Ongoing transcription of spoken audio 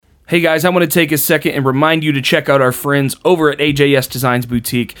Hey guys, I want to take a second and remind you to check out our friends over at AJS Designs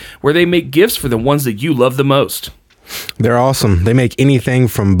Boutique, where they make gifts for the ones that you love the most. They're awesome. They make anything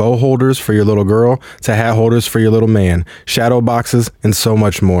from bow holders for your little girl to hat holders for your little man, shadow boxes, and so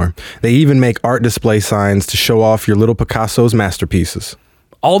much more. They even make art display signs to show off your little Picasso's masterpieces.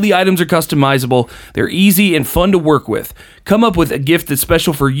 All the items are customizable, they're easy and fun to work with. Come up with a gift that's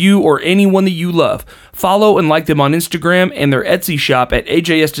special for you or anyone that you love. Follow and like them on Instagram and their Etsy shop at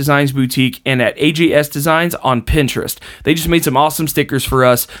AJS Designs Boutique and at AJS Designs on Pinterest. They just made some awesome stickers for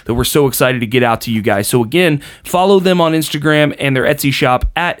us that we're so excited to get out to you guys. So again, follow them on Instagram and their Etsy shop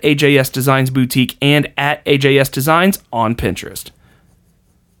at AJS Designs Boutique and at AJS Designs on Pinterest.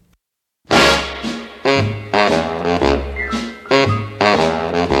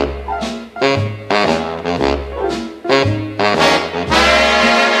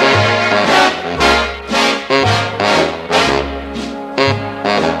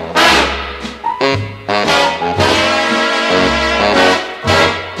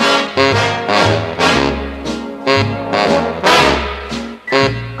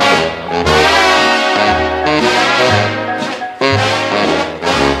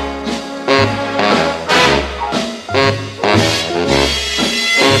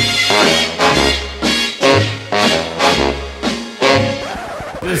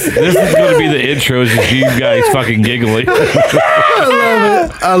 This is going to be the intro, just you guys fucking giggling.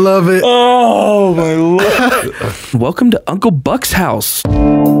 I love it. Oh, my Lord. Welcome to Uncle Buck's house. I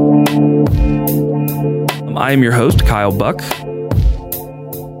am your host, Kyle Buck.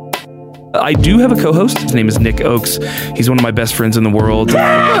 I do have a co-host. His name is Nick Oakes. He's one of my best friends in the world.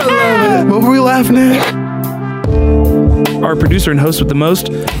 What were we laughing at? Our producer and host with the most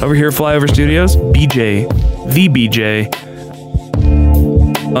over here at Flyover Studios, BJ, the BJ.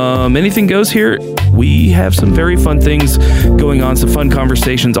 Anything goes here. We have some very fun things going on, some fun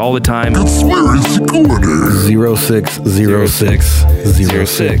conversations all the time.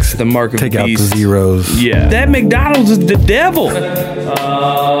 060606. The mark of Take the out the beast. zeros. Yeah. That McDonald's is the devil.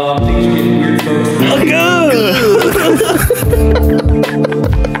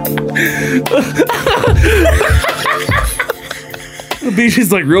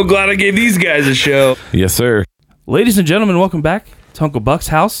 BJ's like, real glad I gave these guys a show. Yes, sir. Ladies and gentlemen, welcome back to Uncle Buck's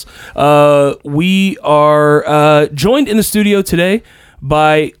house. We are joined in the studio today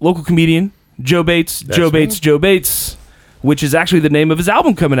by local comedian Joe Bates. Joe Bates, which is actually the name of his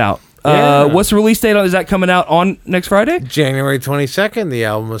album coming out. Yeah. What's the release date on? Is that coming out on next Friday? January 22nd, the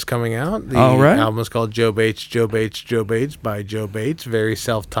album is coming out. The All right. album is called Joe Bates by Joe Bates. Very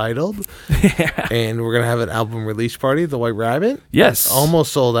self-titled. And we're going to have an album release party at the White Rabbit. Yes. It's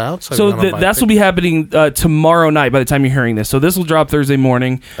almost sold out. So that's will be happening tomorrow night by the time you're hearing this. So this will drop Thursday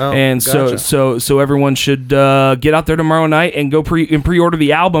morning. Oh, and gotcha. so everyone should get out there tomorrow night and go pre-order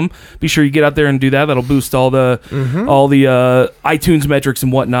the album. Be sure you get out there and do that. That'll boost all the iTunes metrics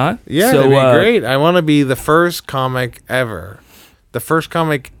and whatnot. Yeah, so, that'd be great. I want to be the first comic ever. The first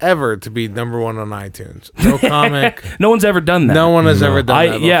comic ever to be number one on iTunes. No comic. No one's ever done that. No one has ever done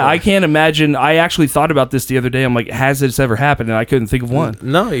that before. Yeah, I can't imagine. I actually thought about this the other day. I'm like, has this ever happened? And I couldn't think of one.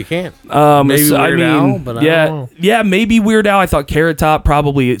 No, you can't. Maybe Weird Al, but I don't know. Yeah, maybe Weird Al. I thought Carrot Top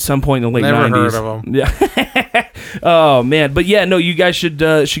probably at some point in the late Never 90s. heard of him. Yeah. Oh man, but yeah, no, you guys should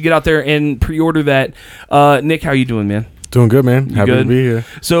get out there and pre-order that. Nick, how you doing, man? Doing good, man. Happy good? to be here.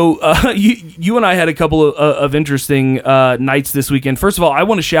 So you and I had a couple of interesting nights this weekend. First of all, I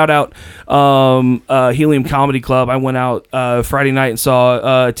want to shout out Helium Comedy Club. I went out Friday night and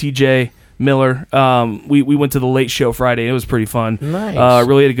saw TJ Miller. We went to the late show Friday. It was pretty fun. Nice.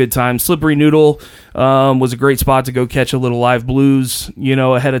 Really had a good time. Slippery Noodle was a great spot to go catch a little live blues,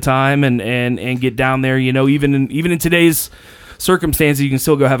 ahead of time and get down there. Even in today's circumstances, you can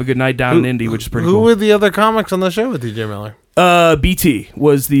still go have a good night down in Indy, which is pretty cool. Who were the other comics on the show with DJ Miller? BT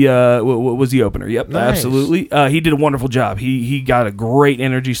was the opener. Yep, Nice. absolutely. He did a wonderful job. He got a great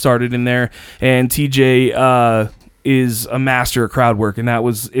energy started in there, and TJ is a master of crowd work, and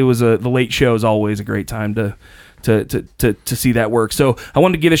the late show is always a great time to see that work. So I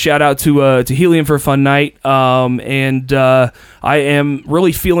wanted to give a shout out to Helium for a fun night, and I am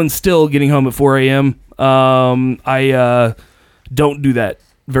really feeling still getting home at 4 a.m. I don't do that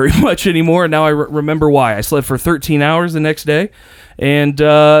very much anymore. Now I remember why. I slept for 13 hours the next day and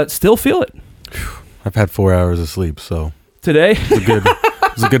still feel it. I've had 4 hours of sleep, so Today?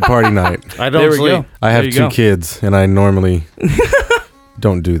 it's a good party night. I There don't we sleep. go. I have There you 2 go. kids, and I normally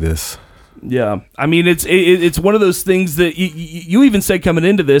don't do this. Yeah, I mean it's one of those things that you even said coming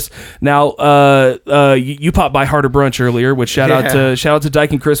into this. Now you popped by Harder Brunch earlier, which shout out to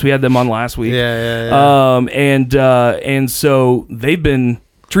Dyke and Chris. We had them on last week. Yeah. And so they've been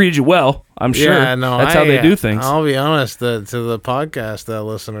treated you well. I'm sure. Yeah, no, that's how they do things. I'll be honest to the podcast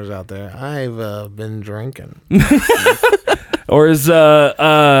listeners out there. I've been drinking. Or is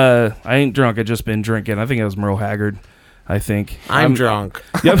I ain't drunk. I just been drinking. I think it was Merle Haggard. I think I'm drunk.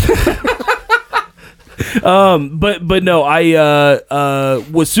 Yep. But no, I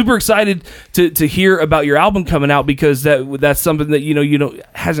was super excited to hear about your album coming out, because that's something that you know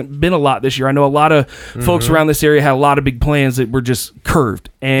hasn't been a lot this year. I know a lot of folks around this area had a lot of big plans that were just curved,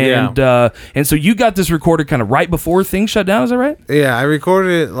 and so you got this recorded kind of right before things shut down. Is that right? Yeah, I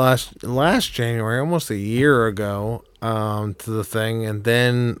recorded it last January, almost a year ago, to the thing, and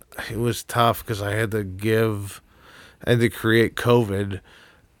then it was tough because I had to create COVID.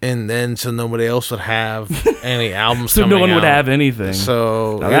 And then so nobody else would have any albums. So coming no one would out. have anything.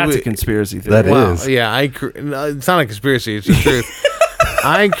 So now that's a conspiracy theory. That well, is. yeah. No, it's not a conspiracy. It's the truth.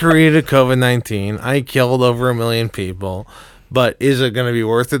 I created COVID-19. I killed over 1 million people. But is it going to be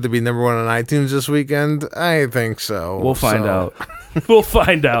worth it to be number one on iTunes this weekend? I think so. We'll find out. We'll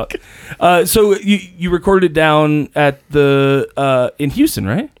find out. So you recorded it down at the in Houston,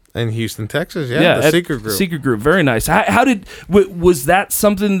 right? In Houston, Texas, the Secret Group. Secret Group, very nice. How was that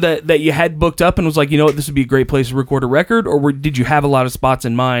something that you had booked up and was like, you know what, this would be a great place to record a record, or did you have a lot of spots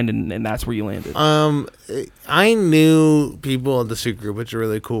in mind and that's where you landed? I knew people at the Secret Group. It's a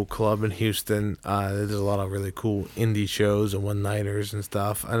really cool club in Houston. There's a lot of really cool indie shows and one-nighters and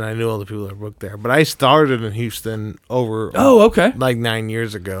stuff, and I knew all the people that booked there. But I started in Houston okay. like 9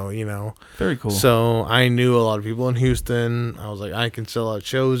 years ago, you know. Very cool. So I knew a lot of people in Houston. I was like, I can sell out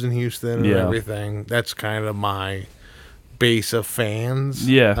shows in Houston and everything. That's kind of my base of fans.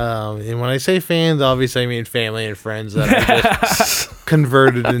 Yeah. And when I say fans, obviously I mean family and friends that I just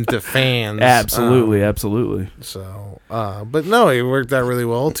converted into fans. Absolutely. So, but no, it worked out really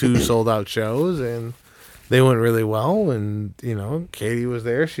well. 2 sold out shows, and they went really well. And you know, Katie was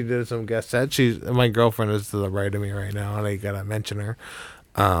there. She did some guest sets. My girlfriend is to the right of me right now, and I gotta mention her.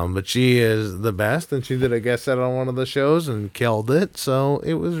 But she is the best, and she did a guest set on one of the shows and killed it. So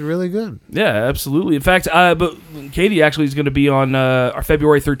it was really good. Yeah, absolutely. In fact, but Katie actually is going to be on our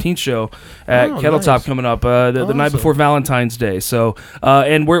February 13th show at Kettletop coming up the night before Valentine's Day. So,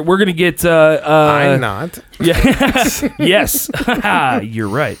 and we're going to get. I'm not. Yeah. Yes. You're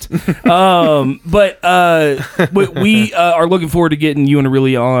right. But we are looking forward to getting you and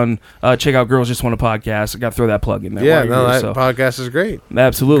Aurelia on. Check out Girls Just Want a Podcast. I got to throw that plug in there. Yeah, no, that podcast is great.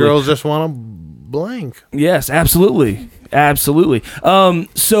 Absolutely. Girls Just Want to blank. Yes, absolutely.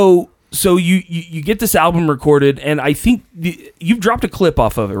 So you get this album recorded, and I think you've dropped a clip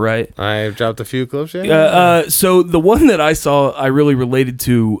off of it, right? I've dropped a few clips, yeah. So the one that I saw, I really related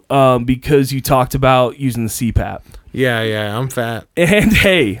to because you talked about using the CPAP. Yeah, I'm fat. And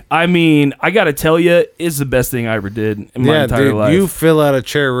hey, I mean, I got to tell you, it's the best thing I ever did in my entire life. You fill out a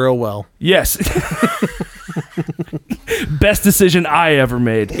chair real well. Yes. Best decision I ever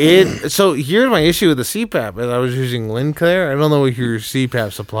made. So here's my issue with the CPAP. Is I was using Lincare. I don't know what your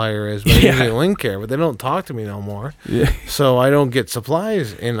CPAP supplier is, but I'm using Lincare, but they don't talk to me no more. Yeah. So I don't get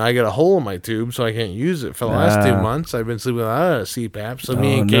supplies, and I got a hole in my tube, so I can't use it. For the last 2 months, I've been sleeping without a CPAP. So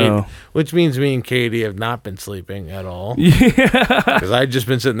Katie, which means me and Katie have not been sleeping at all. Yeah. Because I've just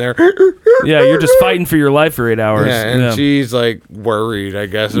been sitting there. Yeah, you're just fighting for your life for 8 hours. Yeah, and she's like worried, I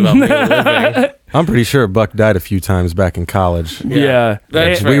guess, about me living. I'm pretty sure Buck died a few times back in college. Yeah.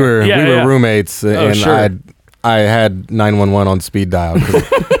 That's we were roommates, and sure. I had 911 on speed dial.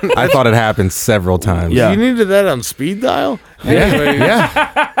 I thought it happened several times. Yeah. You needed that on speed dial? Anyway,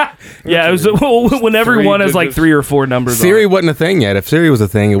 Yeah, it was when everyone has like 3 or 4 numbers. Siri wasn't a thing yet. If Siri was a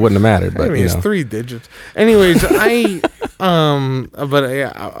thing, it wouldn't have mattered. But it's 3 digits. Anyways, he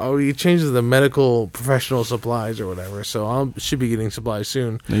changes the medical professional supplies or whatever, so I should be getting supplies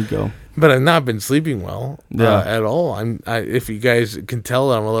soon. There you go. But I've not been sleeping well at all. If you guys can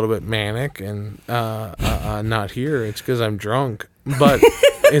tell, I'm a little bit manic and not here. It's because I'm drunk, but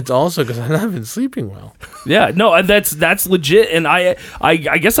it's also because I've not been sleeping well. Yeah, no, that's legit, and I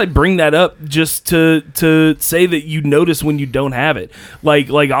guess I bring that up just to say that you notice when you don't have it. Like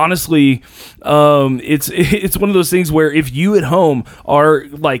honestly, it's one of those things where if you at home are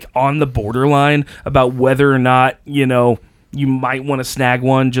like on the borderline about whether or not you might want to snag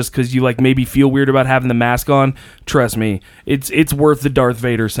one just because you like maybe feel weird about having the mask on. Trust me, it's worth the Darth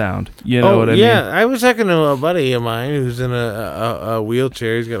Vader sound. You know what I mean? Yeah, I was talking to a buddy of mine who's in a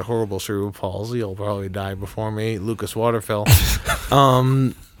wheelchair. He's got a horrible cerebral palsy. He'll probably die before me. Lucas Waterfill.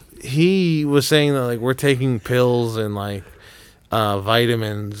 He was saying that like we're taking pills and like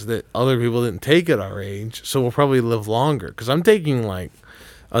vitamins that other people didn't take at our age, so we'll probably live longer. Because I'm taking like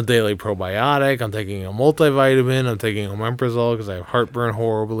a daily probiotic. I'm taking a multivitamin. I'm taking omeprazole because I have heartburn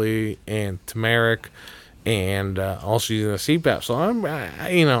horribly, and turmeric, and also using a CPAP. So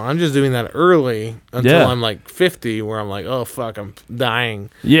I'm just doing that early until I'm like 50, where I'm like, oh fuck, I'm dying.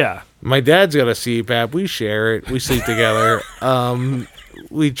 Yeah. My dad's got a CPAP. We share it. We sleep together.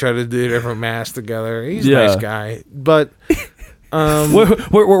 We try to do different masks together. He's a nice guy, but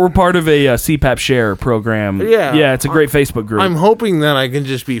we're part of a CPAP share program. Yeah, it's a great Facebook group. I'm hoping that I can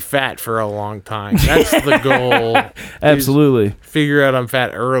just be fat for a long time. That's the goal. Absolutely. Figure out I'm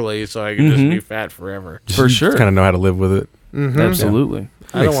fat early so I can just be fat forever. For sure. Kind of know how to live with it. Absolutely.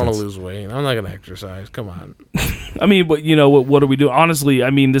 I don't want to lose weight. I'm not going to exercise. Come on. I mean, but what do we do? Honestly, I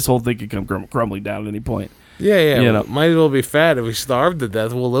mean, this whole thing could come crumbling down at any point. Yeah. You know. Might as well be fat. If we starve to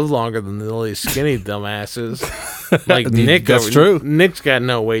death, we'll live longer than all these skinny dumbasses. Like Nick. That's true. Nick's got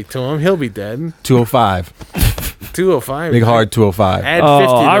no weight to him. He'll be dead. 205. 205. Big hard 205. Add 50 to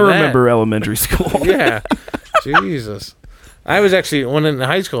I that. remember elementary school. Yeah. Jesus. I was actually, when in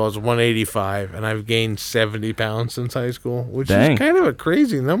high school, I was 185, and I've gained 70 pounds since high school, which Dang. is kind of a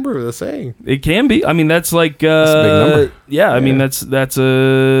crazy number to say. It can be. I mean, that's like a big number. Yeah, I mean that's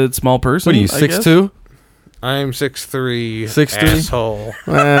a small person. What are you, I guess. 6'2"? I'm 6'3", 6'3"? asshole.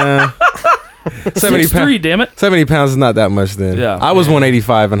 70 6'3", pounds. damn it. 70 pounds is not that much then. Yeah. I was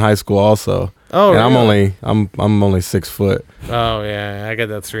 185 in high school also. Oh, and really? I'm only 6 foot. Oh, yeah, I got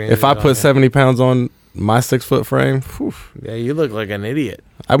that 300. If I put 70 pounds on my 6 foot frame, whew, Yeah, you look like an idiot.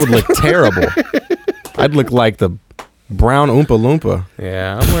 I would look terrible. I'd look like the brown Oompa Loompa.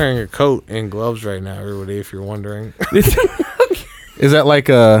 Yeah, I'm wearing a coat and gloves right now, everybody, if you're wondering. Is that like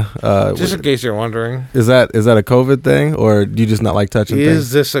Just in case you're wondering. is that a COVID thing, or do you just not like touching Is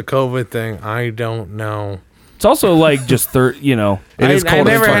things? this a COVID thing? I don't know. It's also like just It is cold as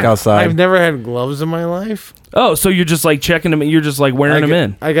never fuck had- outside. I've never had gloves in my life. Oh, so you're just like checking them. You're just like wearing them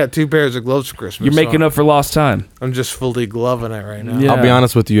in. I got 2 pairs of gloves for Christmas. You're making so up for lost time. I'm just fully gloving it right now. Yeah. I'll be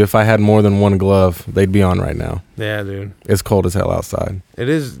honest with you. If I had more than one glove, they'd be on right now. Yeah, dude. It's cold as hell outside. It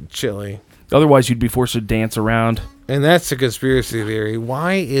is chilly. Otherwise, you'd be forced to dance around. And that's the conspiracy theory.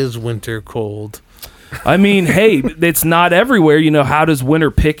 Why is winter cold? I mean, hey, it's not everywhere. You know, how does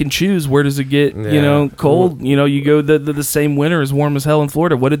winter pick and choose? Where does it get, cold? You know, you go the same winter is warm as hell in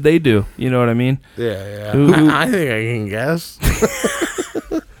Florida. What did they do? You know what I mean? Yeah. Who- I think I can guess.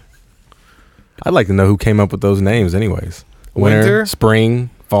 I'd like to know who came up with those names anyways. Winter, spring,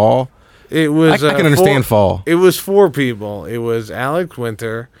 fall. It was. I can understand fall. It was 4 people. It was Alex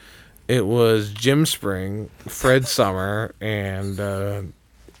Winter. It was Jim Spring, Fred Summer, and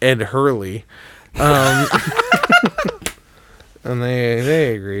Ed Hurley. And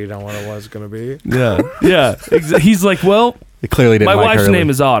they agreed on what it was going to be. Yeah. He's like, well, It clearly didn't my like wife's Hurley. name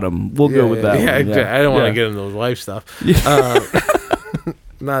is Autumn. We'll go with that one. I don't want to get into those wife stuff.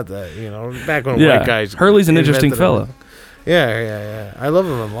 Not that, back when white guys. Hurley's an interesting invented fella. everything. Yeah. I love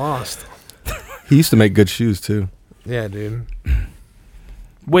him in Lost. He used to make good shoes too. Yeah, dude.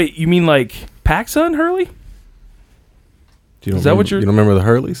 Wait, you mean like PacSun Hurley? Is that what you're? You don't remember the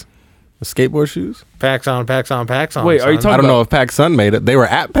Hurleys? The skateboard shoes? Pax on. Wait, are you son. talking- I don't know if PacSun made it. They were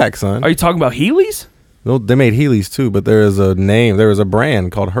at PacSun. Are you talking about Heelys? No, they made Heelys too, but there is a name. There is a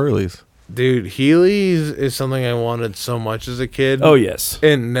brand called Hurleys. Dude, Heelys is something I wanted so much as a kid. Oh yes.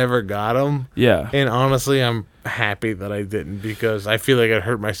 And never got them. Yeah. And honestly, I'm happy that I didn't because I feel like I'd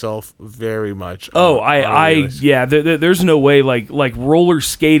hurt myself very much. Oh, on Heelys. yeah. There's no way like roller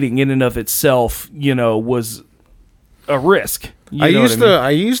skating in and of itself, was a risk. I used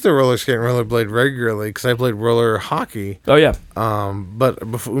to roller skate and rollerblade regularly because I played roller hockey. Oh yeah.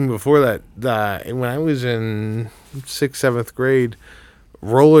 But before that, when I was in 6th, 7th grade,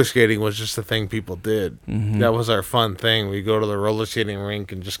 roller skating was just a thing people did. Mm-hmm. That was our fun thing. We go to the roller skating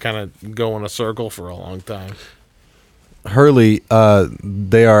rink and just kind of go in a circle for a long time. Hurley,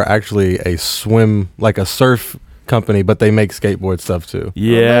 they are actually a surf company, but they make skateboard stuff too.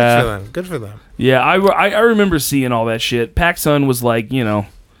 Yeah. Good for them. Yeah, I remember seeing all that shit. PacSun was like, the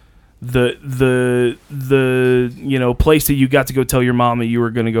place that you got to go tell your mom that you were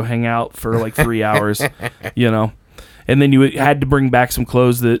going to go hang out for like 3 hours, and then you had to bring back some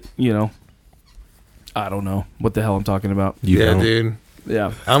clothes that, I don't know what the hell I'm talking about. Dude.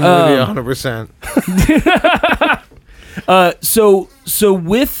 Yeah. I'm with you 100%. So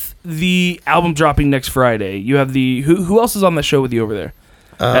with the album dropping next Friday, you have who else is on the show with you over there?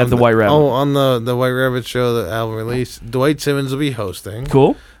 At the White Rabbit. Oh, on the White Rabbit show, the album release, Dwight Simmons will be hosting.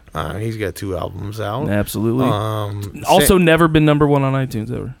 Cool. He's got 2 albums out. Absolutely. Also, never been number 1 on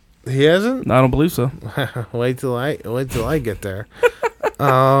iTunes ever. He hasn't. I don't believe so. Wait till I get there.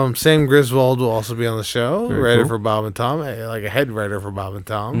 Sam Griswold will also be on the show, Very writer cool. for Bob and Tom, like a head writer for Bob and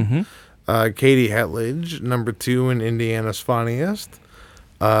Tom. Katie Hetledge, number 2 in Indiana's Funniest.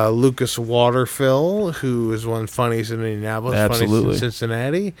 Lucas Waterfill, who is one funniest in Indianapolis, funniest Absolutely. in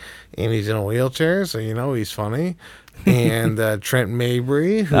Cincinnati, and he's in a wheelchair, so you know he's funny. And Trent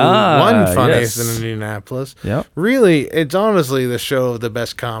Mabry, who won funniest yes. in Indianapolis. Yep. Really, it's honestly the show of the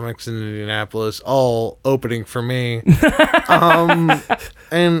best comics in Indianapolis, all opening for me.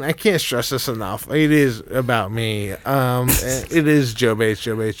 And I can't stress this enough. It is about me. It is Joe Bates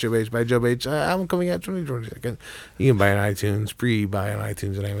by Joe Bates. Album coming out 2022. You can buy it on iTunes, pre-buy on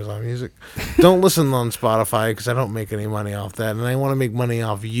iTunes and Amazon Music. Don't listen on Spotify because I don't make any money off that, and I want to make money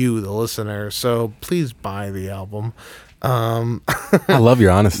off you, the listener. So please buy the album. I love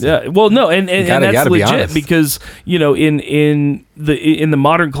your honesty. Yeah, well, no, and that's gotta be legit honest. because in the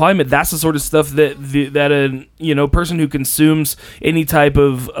modern climate, that's the sort of stuff that a person who consumes any type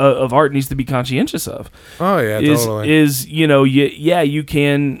of art needs to be conscientious of. Oh yeah, totally. You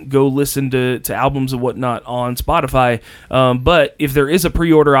can go listen to albums and whatnot on Spotify, but if there is a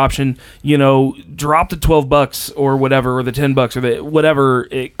pre-order option, drop the $12 or whatever, or the $10 or the whatever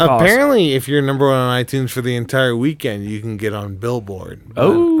it costs. Apparently, if you're number 1 on iTunes for the entire weekend, you can get on Billboard. But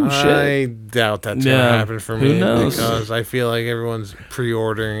Oh, shit. I doubt that's Yeah. gonna happen for Who me knows? because I feel like everyone's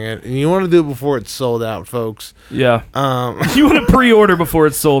pre-ordering it, and you want to do it before it's sold out, folks. Yeah, you want to pre-order before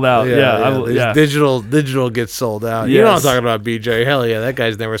it's sold out. These Yeah. digital gets sold out. You know what I'm Yes. talking about, BJ. Hell yeah, that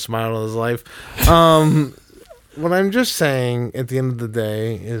guy's never smiled in his life. What I'm just saying at the end of the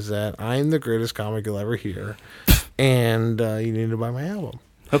day is that I'm the greatest comic you'll ever hear, and you need to buy my album.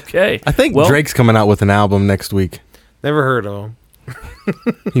 Okay. I think Well, Drake's coming out with an album next week. Never heard of him.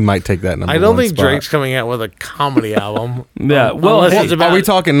 He might take that number I don't one think spot. Drake's coming out with a comedy album. Yeah, well, unless hey, it's about Are we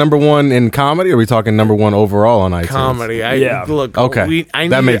talking number 1 in comedy, or are we talking number 1 overall on iTunes? comedy. Yeah. Look. Okay. I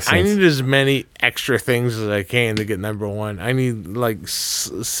That need, makes I sense. need as many extra things as I can to get number 1. I need like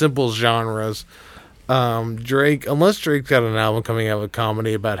simple genres. Drake, unless Drake's got an album coming out with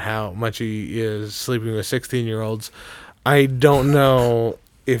comedy about how much he is sleeping with 16-year-olds, I don't know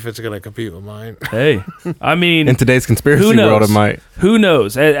if it's gonna compete with mine. Hey, I mean, In today's conspiracy who knows? world, it might. Who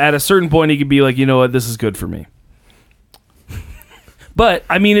knows? At a certain point, he could be like, you know what, this is good for me. But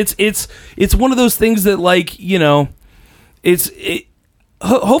I mean, it's one of those things that, like,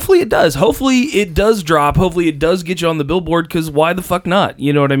 hopefully it does. Hopefully it does drop. Hopefully it does get you on the Billboard. Because why the fuck not?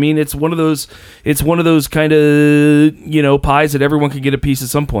 You know what I mean? It's one of those. It's one of those kind of pies that everyone can get a piece at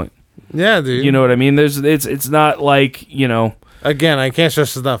some point. Yeah, dude. You know what I mean? It's not like Again, I can't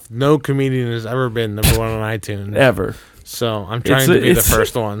stress enough. No comedian has ever been number 1 on iTunes ever. So I'm trying to be the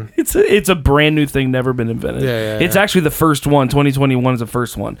first one. It's a brand new thing, never been invented. Yeah, It's yeah. actually the first one. 2021 is the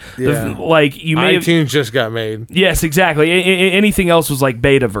first one. Yeah. You may have. iTunes just got made. Yes, exactly. Anything else was like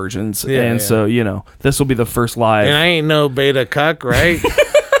beta versions, Yeah, and yeah. so this will be the first live. And I ain't no beta cuck, right?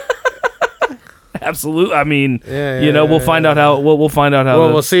 Absolutely. I mean, Yeah, we'll find out how. We'll find out how.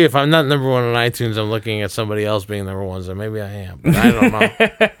 Well, we'll see. If I'm not number 1 on iTunes, I'm looking at somebody else being number 1, so maybe I am. But I don't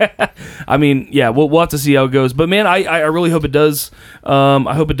know. I mean, yeah, we'll have to see how it goes. But man, I really hope it does.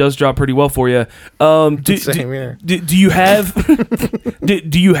 I hope it does drop pretty well for you. Same here. Do you have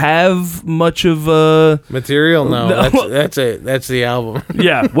do you have much of Material? No, No. that's it. That's the album.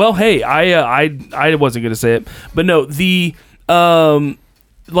 yeah. Well, hey, I wasn't gonna say it, but no, the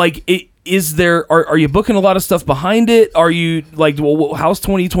is there are you booking a lot of stuff behind it? Are you like, how's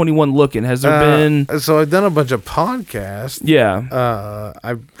 2021 looking? Has there been? So I've done a bunch of podcasts. Yeah.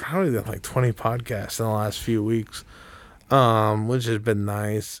 I've probably done like 20 podcasts in the last few weeks, which has been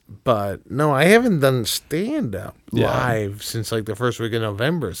nice. But no, I haven't done stand up live since like the first week of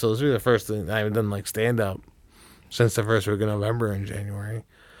November. So this will be the first thing I haven't done like stand up since the first week of November in January.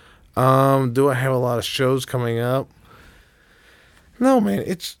 Do I have a lot of shows coming up? No, man,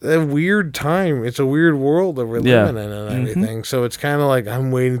 it's a weird time. It's a weird world that we're living in and everything. So it's kind of like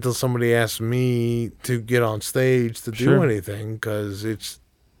I'm waiting until somebody asks me to get on stage to do anything, because it's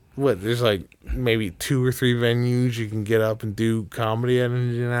there's like maybe 2 or 3 venues you can get up and do comedy at in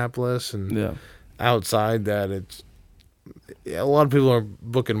Indianapolis, and outside that, it's a lot of people are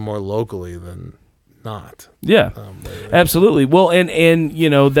booking more locally than not. Yeah, absolutely. Well, and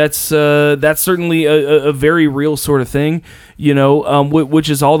that's certainly a very real sort of thing, which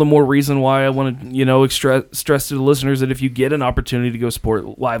is all the more reason why I want to stress to the listeners that if you get an opportunity to go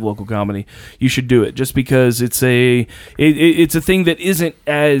support live local comedy, you should do it, just because it's a thing that isn't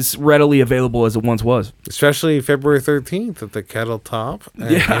as readily available as it once was. Especially February 13th at the Kettle Top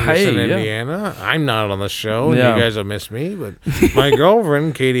in Henderson, Indiana. I'm not on the show, and you guys will miss me, but my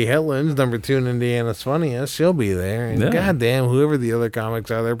girlfriend, Katie Hetland's number 2 in Indiana's that's funny is she'll be there. And Yeah. goddamn, whoever the other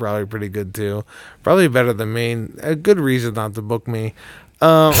comics are, they're probably pretty good too. Probably better than me. A good reason not to book me.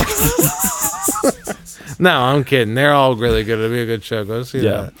 No, I'm kidding. They're all really good. It'll be a good show. Go see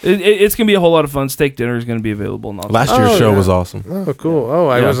Yeah, that. it's gonna be a whole lot of fun. Steak dinner is gonna be available. And all Last that. year's Oh, show yeah. was awesome. Oh, cool. Oh,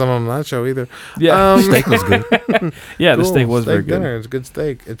 I Yeah. wasn't on that show either. Yeah, Steak was good. yeah, the Cool. steak was very good. Dinner. It's good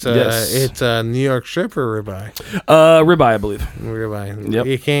steak. It's Yes. it's a New York strip or ribeye. Ribeye, I believe. Ribeye. Yep.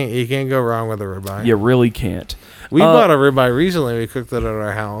 You can't go wrong with a ribeye. You really can't. We bought a ribeye recently. We cooked it at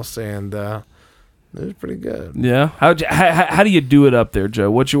our house, and it was pretty good. Yeah. How do you do it up there, Joe?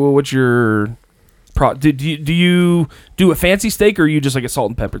 What's your do you do a fancy steak, or are you just like a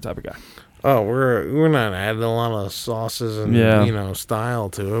salt and pepper type of guy? Oh, we're not adding a lot of sauces and Yeah. style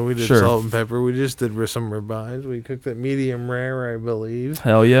to it. We did Sure. salt and pepper. We just did some ribeyes. We cooked it medium rare, I believe.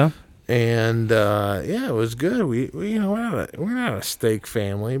 Hell yeah. And yeah, it was good. We're not a steak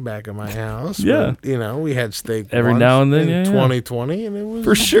family back at my house. Yeah. but, we had steak Every once now and then, in yeah, yeah. 2020, and it was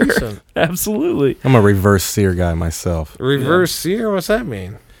For sure. decent. Absolutely. I'm a reverse sear guy myself. Reverse sear. What's that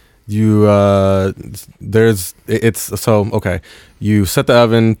mean? You okay. You set the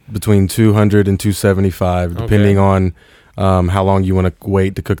oven between 200 and 275, depending on how long you want to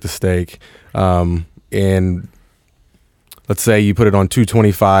wait to cook the steak. And let's say you put it on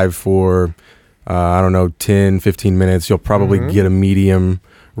 225 for 10, 15 minutes. You'll probably get a medium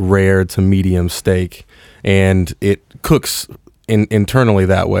rare to medium steak, and it cooks internally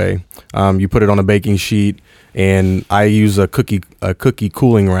that way. You put it on a baking sheet, and I use a cookie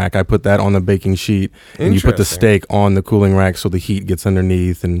cooling rack. I put that on the baking sheet, and you put the Interesting. steak on the cooling rack so the heat gets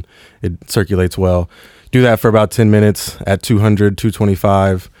underneath and it circulates well. Do that for about 10 minutes at 200,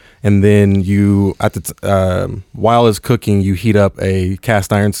 225, and then you while it's cooking, you heat up a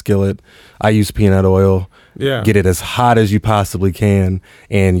cast iron skillet. I use peanut oil. Yeah. Get it as hot as you possibly can,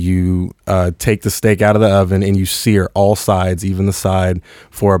 and you take the steak out of the oven and you sear all sides, even the side,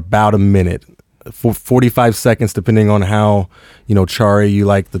 for about a minute, for 45 seconds, depending on how charry you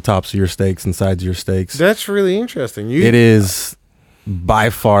like the tops of your steaks and sides of your steaks. That's really interesting. It is by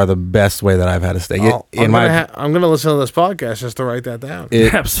far the best way that I've had a steak. I'm gonna listen to this podcast just to write that down.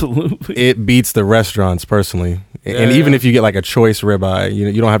 Absolutely. It beats the restaurants personally. And Yeah. even if you get like a choice ribeye,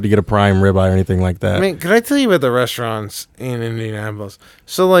 you don't have to get a prime ribeye or anything like that. I mean, can I tell you about the restaurants in Indianapolis?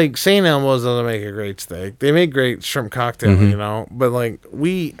 So, like, St. Elmo's doesn't make a great steak. They make great shrimp cocktail, But, like,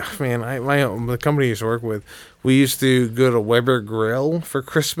 the company I used to work with, we used to go to Weber Grill for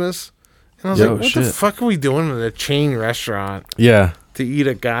Christmas. And I was Yo, like, what shit. the fuck are we doing at a chain restaurant Yeah. to eat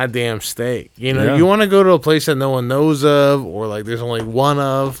a goddamn steak? Yeah. You want to go to a place that no one knows of, or, like, there's only one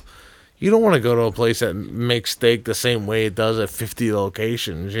of. You don't want to go to a place that makes steak the same way it does at 50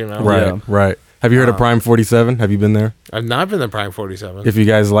 locations, Right, Yeah. right. Have you heard of Prime 47? Have you been there? I've not been to Prime 47. If you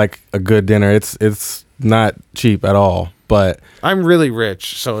guys like a good dinner, it's not cheap at all. But I'm really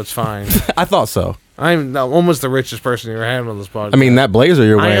rich, so it's fine. I thought so. I'm almost the richest person you're having on this podcast. I mean, that blazer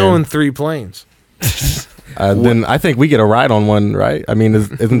you're I wearing. own 3 planes. Then I think we get a ride on one, right? I mean,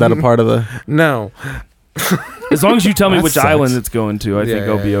 isn't that a part of the? No. As long as you tell me That which sucks. island it's going to, I think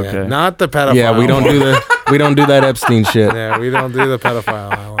I'll be okay. Not the pedophile. Yeah, we don't do that Epstein shit. Yeah, we don't do the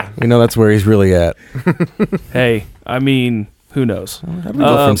pedophile island. We know that's where he's really at. Hey, I mean, who knows? How do we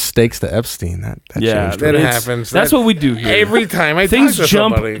go from steaks to Epstein? That Yeah, changed. That it's- happens. That's That- what we do here. Every time I things talk to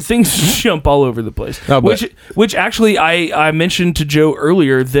jump somebody. things jump all over the place. No, but- which actually I mentioned to Joe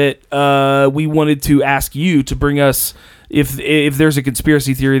earlier that we wanted to ask you to bring us if there's a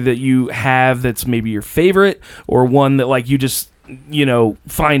conspiracy theory that you have that's maybe your favorite, or one that like you just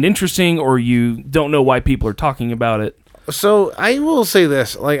find interesting, or you don't know why people are talking about it. So I will say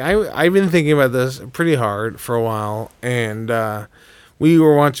this, like I've been thinking about this pretty hard for a while, and we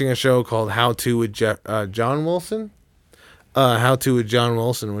were watching a show called How To with John Wilson. How To with John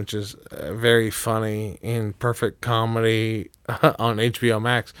Wilson, which is very funny and perfect comedy on HBO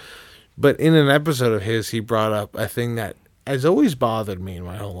Max. But in an episode of his, he brought up a thing that has always bothered me in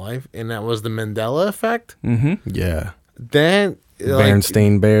my whole life, and that was the Mandela effect. Yeah. That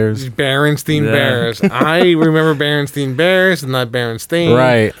Berenstain Bears. Berenstain Yeah. Bears. I remember Berenstain Bears and not Berenstain.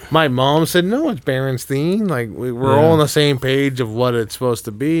 Right. My mom said, no, it's Berenstain. Like, we're all on the same page of what it's supposed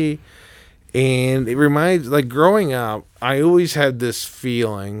to be. And it reminds, like, growing up, I always had this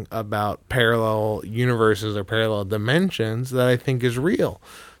feeling about parallel universes or parallel dimensions that I think is real.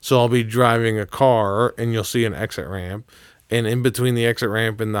 So I'll be driving a car and you'll see an exit ramp. And in between the exit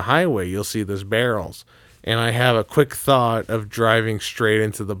ramp and the highway, you'll see these barrels. And I have a quick thought of driving straight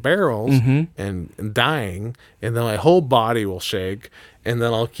into the barrels and dying. And then my whole body will shake. And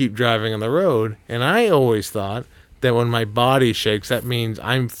then I'll keep driving on the road. And I always thought that when my body shakes, that means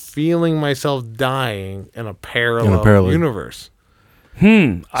I'm feeling myself dying in a parallel, universe.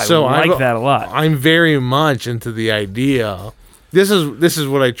 I like that a lot. I'm very much into the idea. This is what this is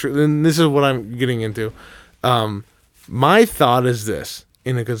what I'm getting into. My thought is this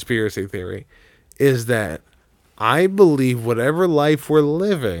in a conspiracy theory is that I believe whatever life we're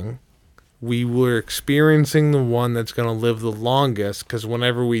living, we were experiencing the one that's going to live the longest, because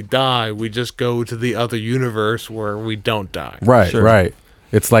whenever we die, we just go to the other universe where we don't die. Right, right.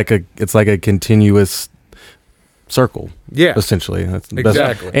 It's like a continuous circle. Yeah, essentially. That's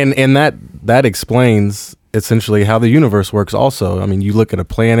exactly. And that explains essentially how the universe works also. I mean, you look at a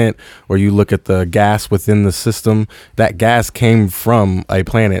planet or you look at the gas within the system, that gas came from a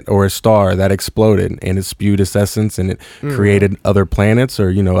planet or a star that exploded and it spewed its essence and it created other planets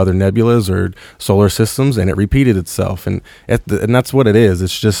or, other nebulas or solar systems, and it repeated itself. And that's what it is.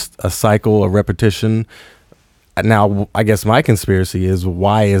 It's just a cycle, a repetition. Now, I guess my conspiracy is,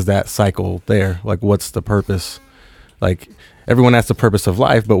 why is that cycle there? Like, what's the purpose? Like, everyone has the purpose of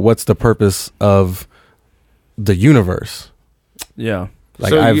life, but what's the purpose of the universe? Yeah.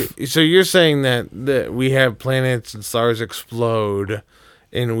 Like, so you're saying that we have planets and stars explode,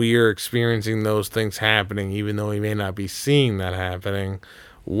 and we are experiencing those things happening, even though we may not be seeing that happening.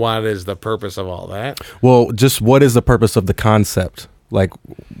 What is the purpose of all that? Well, just what is the purpose of the concept? Like,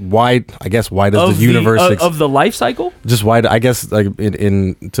 why does the universe of the life cycle? Just why? I guess, like,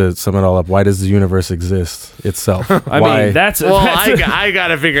 in to sum it all up, why does the universe exist itself? I mean, I got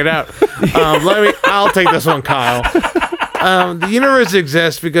to figure it out. I'll take this one, Kyle. The universe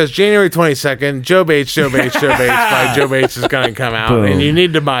exists because January 22nd, Joe Bates by Joe Bates is going to come out. Boom. And you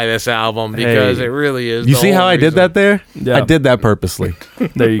need to buy this album because it really is. You see how I did that there? Yeah. I did that purposely.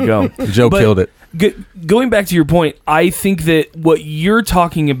 There you go. Joe killed it. Going back to your point, I think that what you're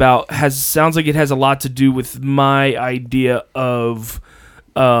talking about sounds like it has a lot to do with my idea of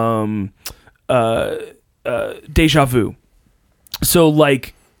deja vu. So,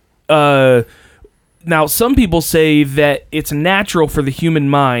 like, now some people say that it's natural for the human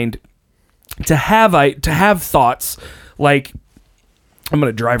mind to have thoughts like, I'm going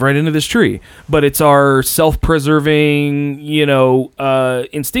to drive right into this tree, but it's our self-preserving,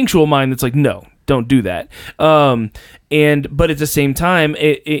 instinctual mind that's like, no, don't do that. But at the same time,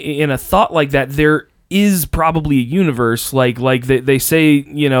 in a thought like that, there is probably a universe, like they say,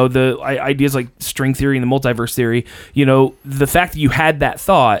 the ideas like string theory and the multiverse theory, the fact that you had that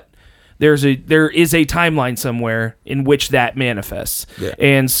thought, there is a timeline somewhere in which that manifests. Yeah.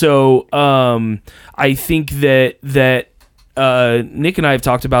 And so I think that Nick and I have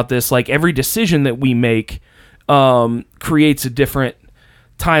talked about this, like every decision that we make creates a different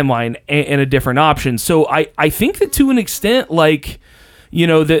timeline and a different option. So I think that to an extent, like,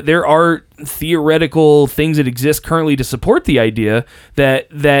 that there are theoretical things that exist currently to support the idea that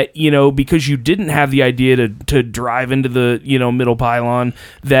because you didn't have the idea to drive into the middle pylon,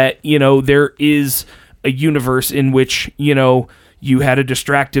 that there is a universe in which you had a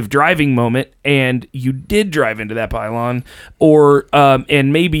distractive driving moment and you did drive into that pylon, or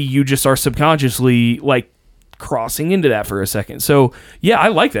and maybe you just are subconsciously like crossing into that for a second. So yeah, I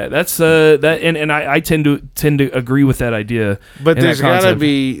like that. That's and I tend to agree with that idea. But there's gotta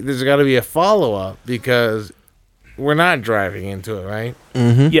be a follow up, because we're not driving into it, right?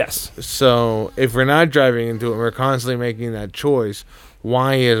 Mm-hmm. Yes. So if we're not driving into it, we're constantly making that choice.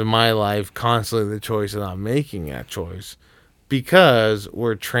 Why is my life constantly the choice and I'm making that choice? Because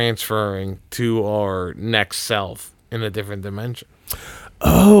we're transferring to our next self in a different dimension.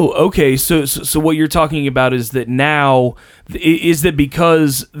 Oh, okay. So what you're talking about is that now, is that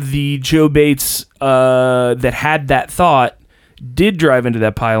because the Joe Bates that had that thought did drive into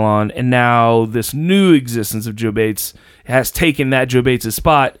that pylon, and now this new existence of Joe Bates has taken that Joe Bates'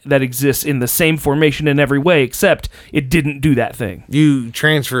 spot that exists in the same formation in every way, except it didn't do that thing. You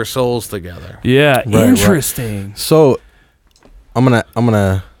transfer souls together. Yeah, right, interesting. Right. So I'm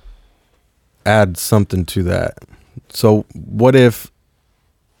gonna add something to that. So what if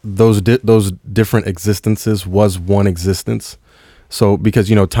those different existences was one existence? So because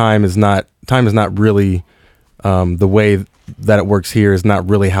time is not really the way that it works here is not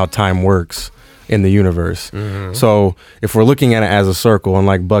really how time works in the universe. Mm-hmm. So if we're looking at it as a circle, and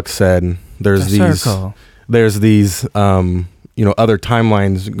like Buck said, there's these other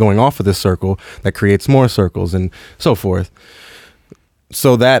timelines going off of this circle that creates more circles and so forth.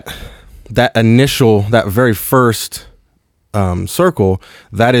 So that very first circle,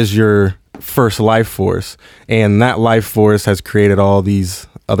 that is your first life force, and that life force has created all these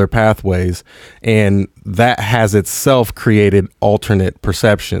other pathways, and that has itself created alternate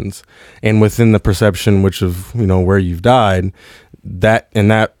perceptions. And within the perception, which of where you've died, that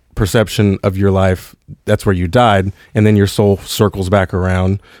perception of your life, that's where you died, and then your soul circles back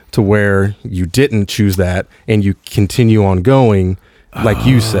around to where you didn't choose that, and you continue on going, like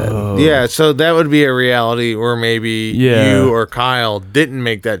you said. Yeah, so that would be a reality where maybe you or Kyle didn't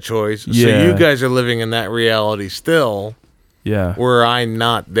make that choice. So you guys are living in that reality still. Yeah. Where I'm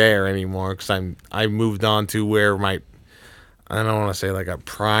not there anymore because I moved on to where I don't want to say like a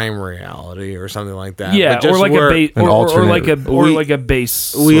prime reality or something like that. Yeah, but just or like a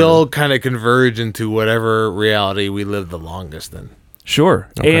base. We all kind of converge into whatever reality we live the longest in. Sure,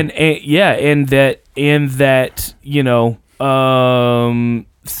 Okay. and that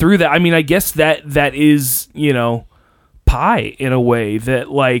through that, I mean, I guess that is pie in a way, that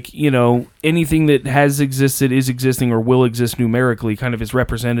like anything that has existed, is existing, or will exist numerically kind of is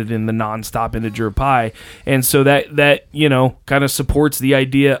represented in the non-stop integer of pi. And so that kind of supports the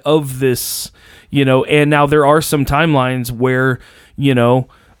idea of this, and now there are some timelines where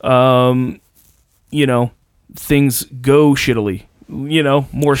things go shittily,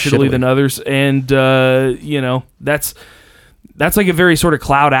 more shittily than others, and that's like a very sort of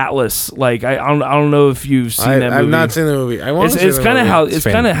Cloud Atlas. Like I don't know if you've seen that movie. I've not seen the movie. I want to see It's kind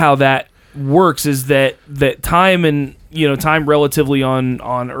of how that works, is that time and time relatively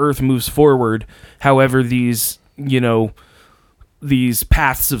on Earth moves forward. However, these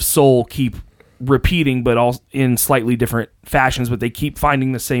paths of soul keep repeating, but all in slightly different fashions. But they keep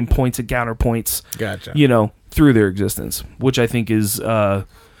finding the same points and counterpoints. Gotcha. Through their existence, which I think is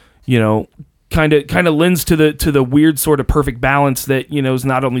kind of lends to the weird sort of perfect balance that is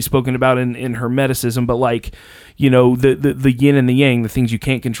not only spoken about in Hermeticism, but like the yin and the yang, the things you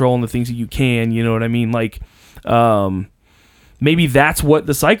can't control and the things that you can. You know what I mean? Like maybe that's what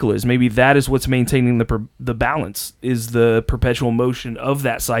the cycle is. Maybe that is what's maintaining the balance, is the perpetual motion of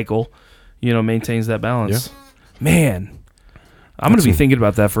that cycle. Maintains that balance. Yeah. Man, I'm going to be thinking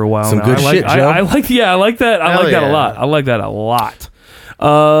about that for a while some now. Good shit, Joe. I like that. I like that a lot. I like that a lot.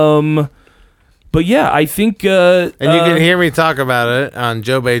 But yeah, I think... and you can hear me talk about it on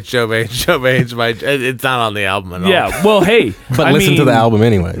Joe Bates. It's not on the album at all. Yeah, well, hey. But listen to the album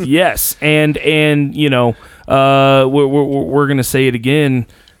anyway. Yes, and we're going to say it again.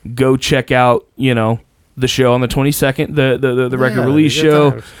 Go check out, the show on the 22nd, the record release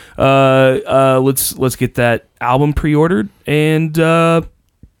show. Let's get that album pre-ordered. And, I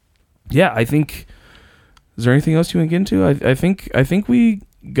think... Is there anything else you want to get into? I think we...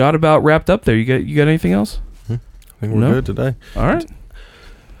 got about wrapped up there. You got anything else? I think we're good today. All right.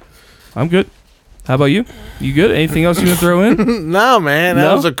 I'm good. How about you? You good? Anything else you want to throw in? No, man.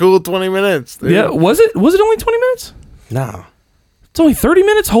 That was a cool 20 minutes. Dude. Yeah. Was it only 20 minutes? No. It's only 30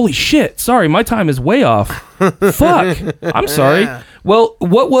 minutes? Holy shit. Sorry, my time is way off. Fuck. I'm sorry. Well,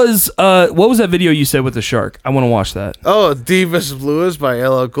 what was that video you said with the shark? I want to watch that. Oh, Deepest Bluest by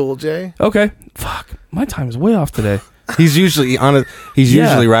LL Cool J. Okay. Fuck. My time is way off today. He's usually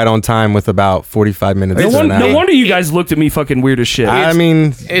usually right on time with about 45 minutes. No wonder you guys looked at me fucking weird as shit. I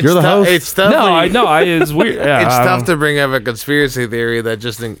mean, you're the host. It's tough. It's weird. Yeah, it's tough to bring up a conspiracy theory that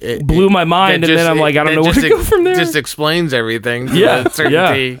just blew my mind, and then I'm like, I don't know where to go from there. Just explains everything. Yeah,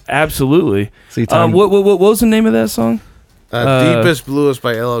 absolutely. See, what was the name of that song? Deepest Bluest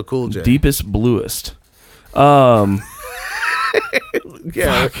by LL Cool J. Deepest Bluest.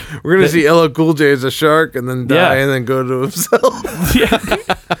 Yeah, we're gonna see LL Cool J as a shark and then die and then go to himself.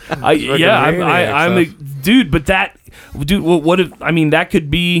 I'm a dude, but what if, I mean, that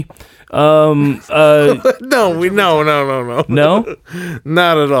could be no,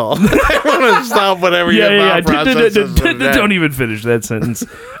 not at all. I want to stop whatever your thought process is. Don't even finish that sentence.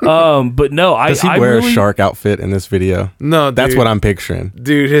 But no, does he wear a shark outfit in this video? No, dude. That's what I'm picturing.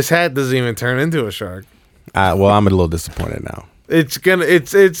 Dude, his hat doesn't even turn into a shark. Well, I'm a little disappointed now. It's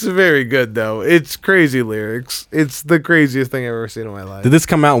very good though. It's crazy lyrics. It's the craziest thing I've ever seen in my life. Did this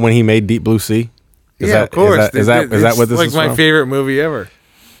come out when he made Deep Blue Sea? Of course. Is that what this is like my favorite movie ever?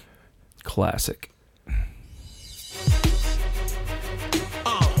 Classic.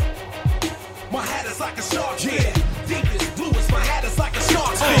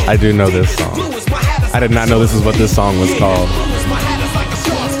 I do know this song. I did not know this is what this song was called.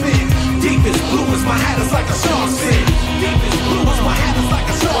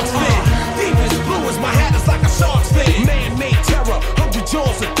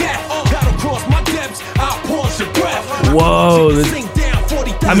 Whoa.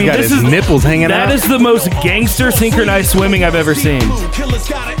 I mean, this is nipples hanging out. That is the most gangster synchronized swimming I've ever seen.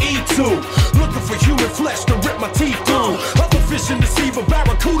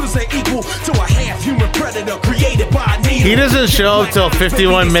 He doesn't show up till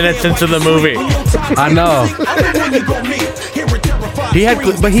 51 minutes into the movie. I know. He had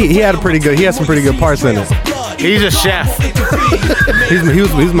some pretty good parts in it. He's a chef. He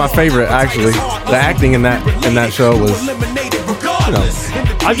was my favorite actually. The acting in that show was, you know.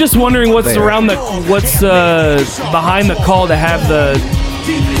 I'm just wondering what's behind the call to have the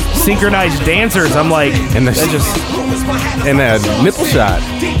synchronized dancers. I'm like, And that nipple shot.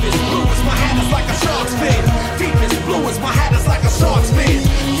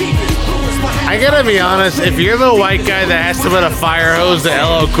 I gotta be honest, if you're the white guy that has to put a fire hose to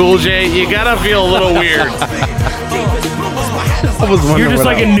LL Cool J, you gotta feel a little weird. You're just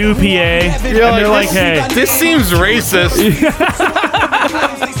like a new PA. And they're like, hey. This seems racist.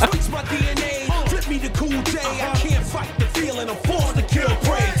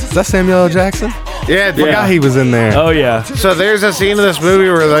 Is that Samuel L. Jackson? Yeah, dude. Forgot he was in there. Oh, yeah. So there's a scene in this movie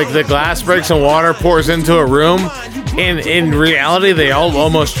where like the glass breaks and water pours into a room, and in reality they all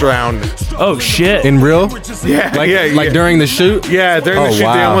almost drowned. Oh, shit. In real? Yeah, Like during the shoot? Yeah, during the shoot they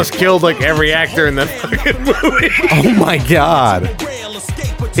wow. almost killed like every actor in the fucking movie. Oh my God.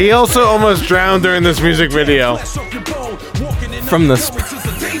 He also almost drowned during this music video. From the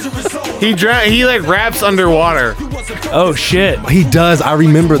He like raps underwater. Oh, shit. He does. I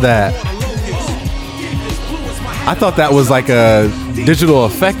remember that. I thought that was like a digital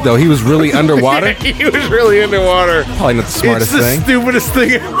effect though. He was really underwater. He was really underwater. Probably not the smartest It's the thing. stupidest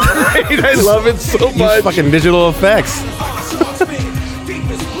thing ever made. I love it so Use much. fucking digital effects.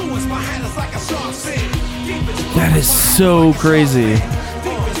 That is so crazy.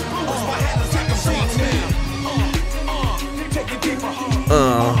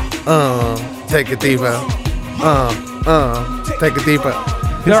 Take it deeper. Take it deeper.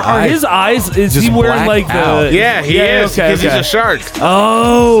 Are his eyes? Is just he wearing black like the? out. Yeah, he is okay, because he's a shark.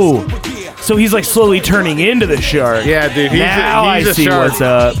 Oh, so he's like slowly turning into the shark. Yeah, dude. He's Now he's I a see shark. what's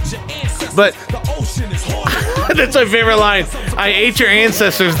up. But that's my favorite line. I ate your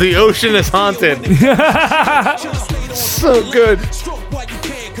ancestors. The ocean is haunted. So good.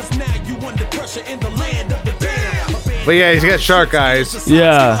 But yeah, he's got shark eyes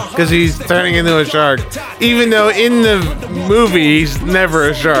Yeah. because he's turning into a shark. Even though in the movie he's never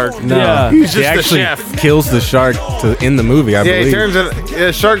a shark. No, Yeah. He's he just the actually chef. kills the shark in the movie. I Yeah, believe.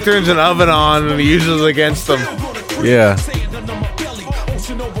 a shark turns an oven on and he uses it against them. Yeah.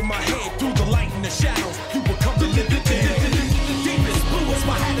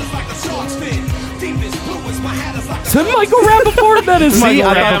 Is that Michael Rappaport? That is Michael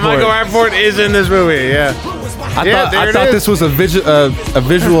Yeah, Rappaport. Michael Rappaport is in this movie. Yeah. Yeah, there I it thought is. this was a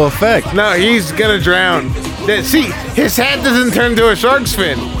visual effect. No, he's gonna drown. See, his hat doesn't turn to a shark's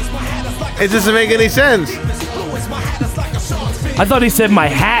fin. It doesn't make any sense. I thought he said my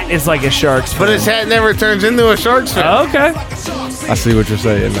hat is like a shark's. But his hat never turns into a shark's fin. Okay. I see what you're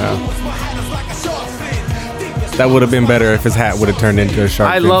saying now. That would have been better if his hat would have turned into a shark.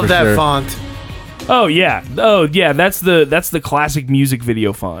 I fin love for that sure. font. Oh yeah. That's the classic music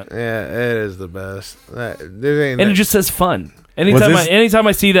video font. Yeah, it is the best. And it just says fun. Anytime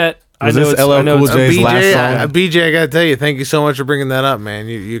I see that, I Was know this it's, I know LL it's Cool J's last song? BJ, I gotta tell you, thank you so much for bringing that up, man.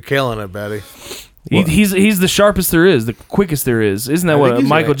 You're killing it, buddy. he's the sharpest there is, the quickest there is. Isn't that I think what he's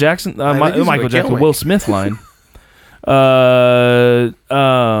Michael right. Jackson? I think he's Michael gonna Jackson, kill me. Will Smith line.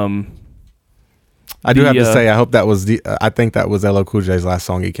 I do have to the, say, I hope that was I think that was LL Cool J's last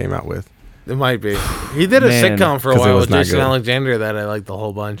song he came out with. It might be. He did a Man, sitcom for a 'cause it while was with not Jason good. Alexander that I liked a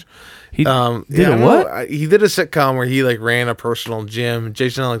whole bunch. He did I a don't what? know. He did a sitcom where he like ran a personal gym.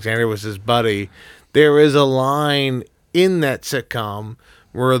 Jason Alexander was his buddy. There is a line in that sitcom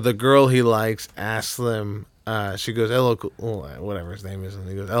where the girl he likes asks them. She goes, "LL, whatever his name is," and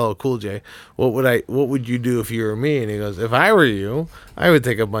he goes, "LL Cool J. What would you do if you were me?" And he goes, "If I were you, I would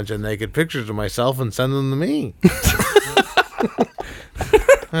take a bunch of naked pictures of myself and send them to me."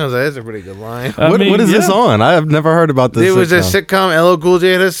 I was like, that's a pretty good line. What is this on? I have never heard about this. It was a sitcom. sitcom. LL Cool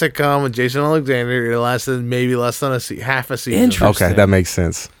J had a sitcom with Jason Alexander. It lasted maybe less than half a season. Interesting. Okay, that makes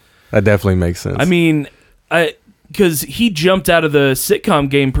sense. That definitely makes sense. I mean, because he jumped out of the sitcom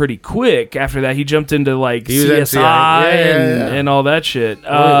game pretty quick. After that, he jumped into like He was CSI NCI. and all that shit.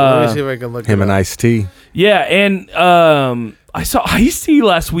 Let me see if I can look him it and up. Ice-T. Yeah, and I saw Ice-T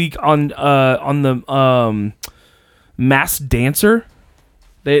last week on the Masked Dancer.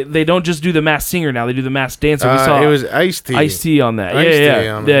 They don't just do the Masked Singer now; they do the Masked Dancer. We saw It was Ice-T. Ice-T on that. Ice-T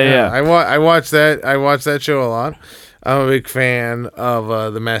Yeah. on it. Yeah. I watched that. I watched that show a lot. I'm a big fan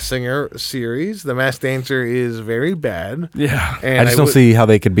of the Masked Singer series. The Masked Dancer is very bad. Yeah. And I just don't see how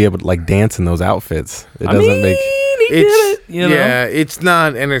they could be able to like dance in those outfits. It I doesn't mean, make. he did it. You know? Yeah, it's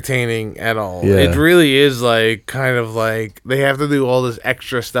not entertaining at all. Yeah. It really is like kind of like they have to do all this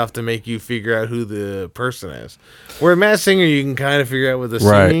extra stuff to make you figure out who the person is. Where Masked Singer, you can kind of figure out with the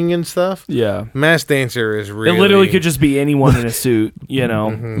Right. singing and stuff. Yeah. Masked Dancer is really. It literally could just be anyone in a suit, you know.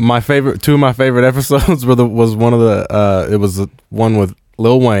 Two of my favorite episodes was one of the it was one with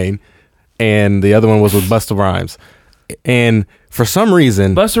Lil Wayne, and the other one was with Busta Rhymes. And for some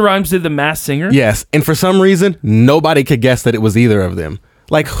reason, Busta Rhymes did the Masked Singer. yes, and for some reason, nobody could guess that it was either of them.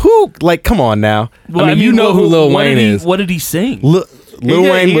 Like who? Like, come on now. Well, I mean, you know who Lil what Wayne did he, is. What did he sing? Lil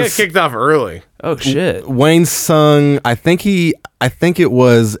Wayne he got was kicked off early. Oh shit! Wayne sung. I think it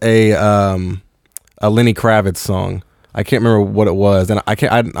was a Lenny Kravitz song. I can't remember what it was, and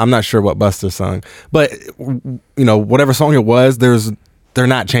I'm not sure what Buster sung. But whatever song it was, they're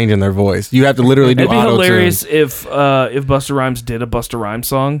not changing their voice. You have to literally do It'd be auto-tune. hilarious if Busta Rhymes did a Busta Rhymes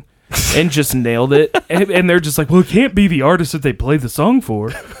song and just nailed it, and they're just like, well, it can't be the artist that they played the song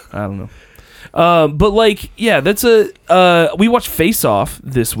for. I don't know. But like, yeah, that's we watched Face Off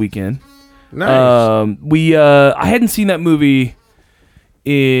this weekend. Nice. I hadn't seen that movie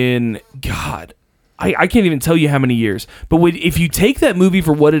in God. I can't even tell you how many years. But if you take that movie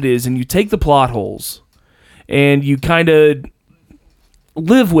for what it is and you take the plot holes and you kind of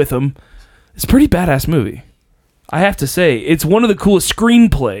live with them, it's a pretty badass movie. I have to say, it's one of the coolest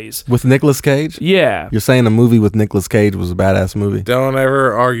screenplays. With Nicolas Cage. Yeah. You're saying a movie with Nicolas Cage was a badass movie? Don't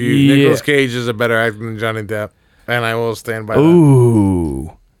ever argue. Yeah. Nicolas Cage is a better actor than Johnny Depp, and I will stand by that.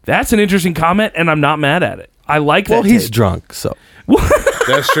 Ooh. That's an interesting comment, and I'm not mad at it. I like that. Well, he's take. drunk, so.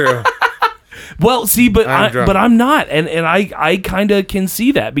 That's true. Well, see, but I'm I'm not, and I kind of can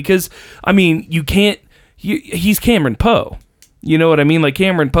see that because I mean, you can't. He's Cameron Poe. You know what I mean? Like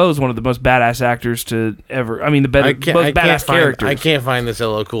Cameron Poe is one of the most badass actors to ever. I mean, most badass characters. I can't find this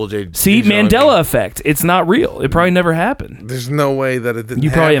LL Cool J. See, visual Mandela thing. effect. It's not real. It probably never happened. There's no way that it didn't. You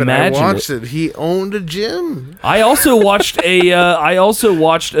probably happen. imagined I watched it. He owned a gym. I also watched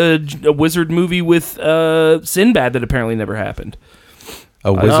a wizard movie with Sinbad that apparently never hapmed.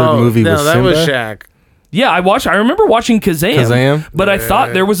 A wizard movie no, with that was Sinbad? Shaq. Yeah, I remember watching Kazam, but I thought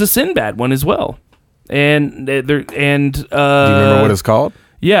Yeah. there was a Sinbad one as well. And Do you remember what it's called?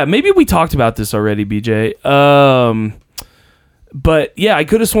 Yeah, maybe we talked about this already, BJ. But yeah, I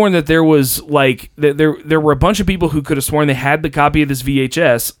could have sworn that there was like there were a bunch of people who could have sworn they had the copy of this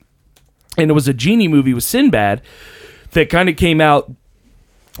VHS, and it was a genie movie with Sinbad that kind of came out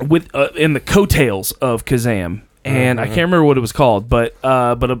with in the coattails of Kazam. And I can't remember what it was called, but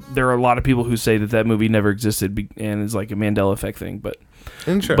there are a lot of people who say that movie never existed and is like a Mandela effect thing. But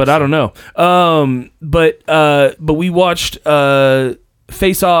Interesting. I don't know. But we watched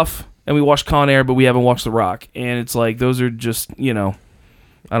Face Off and we watched Con Air, but we haven't watched The Rock. And it's like those are just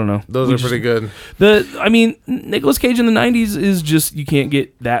I don't know. Those are pretty good. I mean, Nicolas Cage in the '90s is just you can't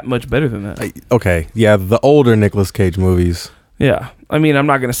get that much better than that. Okay, yeah, the older Nicolas Cage movies. Yeah, I mean, I'm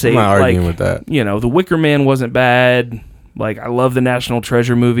not gonna say I'm not arguing like, with that. The Wicker Man wasn't bad. Like, I love the National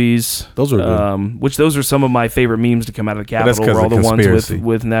Treasure movies. Those were good. Which those are some of my favorite memes to come out of the that's Capitol. 'cause Were all of the ones conspiracy.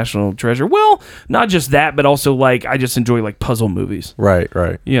 with National Treasure. Well, not just that, but also like I just enjoy like puzzle movies. Right.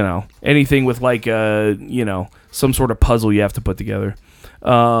 Anything with like some sort of puzzle you have to put together.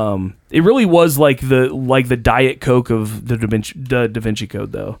 It really was like the Diet Coke of the Da Vinci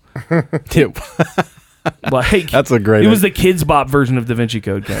Code, though. Like That's a great. It was the Kids Bop version of Da Vinci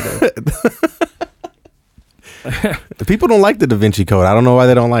Code, kind of. People don't like the Da Vinci Code. I don't know why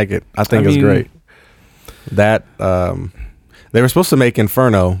they don't like it. I think it's great. That they were supposed to make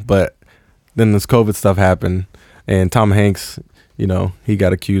Inferno, but then this COVID stuff happened, and Tom Hanks, he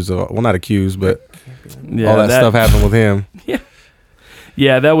got accused of not accused, but all that stuff happened with him.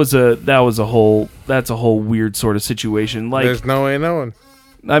 Yeah, that's a whole weird sort of situation. Like, There's no way of knowing.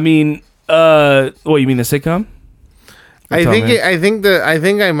 I mean, what you mean the sitcom? I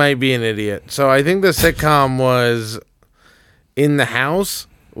think I might be an idiot. So I think the sitcom was In the House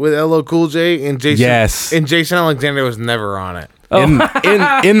with LL Cool J and Jason. Yes. And Jason Alexander was never on it. In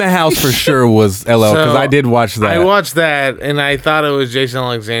the House for sure was LL because I did watch that. I watched that and I thought it was Jason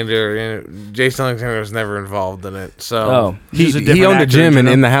Alexander, and Jason Alexander was never involved in it. So he owned a gym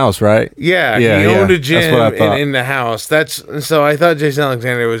in the House, right? yeah, he owned a gym in the House. So I thought Jason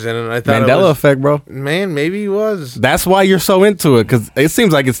Alexander was in it. And I thought Mandela effect, bro. Man, maybe he was. That's why you're so into it because it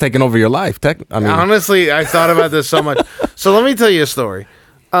seems like it's taking over your life. Honestly, I thought about this so much. So let me tell you a story.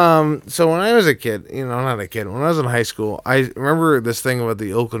 So when I was a kid, not a kid, when I was in high school, I remember this thing about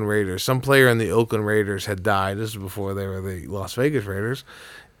the Oakland Raiders. Some player in the Oakland Raiders had died. This was before they were the Las Vegas Raiders.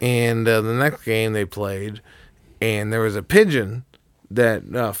 And the next game they played, and there was a pigeon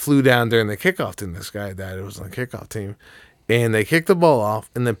that flew down during the kickoff team. This guy died. It was on the kickoff team. And they kicked the ball off,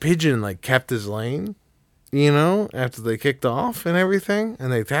 and the pigeon, like, kept his lane, after they kicked off and everything.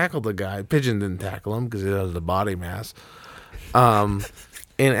 And they tackled the guy. Pigeon didn't tackle him because he has the body mass. And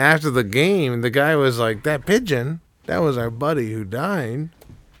after the game, the guy was like, that pigeon, that was our buddy who died.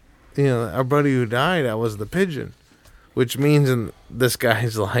 Our buddy who died, that was the pigeon. Which means in this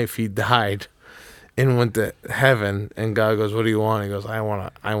guy's life, he died and went to heaven. And God goes, what do you want? He goes, I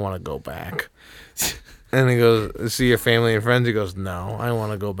want to go back. And he goes, see your family and friends? He goes, no, I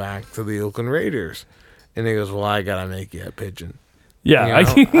want to go back to the Oakland Raiders. And he goes, well, I got to make you a pigeon. Yeah. I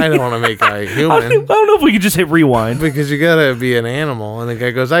don't want to make a human. I don't know if we could just hit rewind. Because you got to be an animal. And the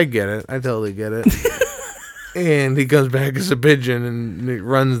guy goes, I get it. I totally get it. And he comes back as a pigeon and he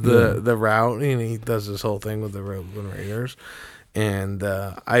runs the route. And he does this whole thing with the Oakland Raiders. And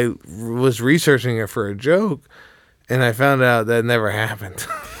I was researching it for a joke. And I found out that never happened.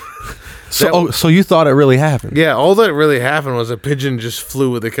 So you thought it really happened? Yeah, all that really happened was a pigeon just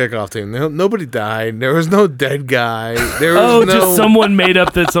flew with the kickoff team. Nobody died. There was no dead guy. There was just someone made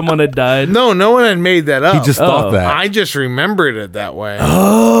up that someone had died. No one had made that up. He just thought that. I just remembered it that way.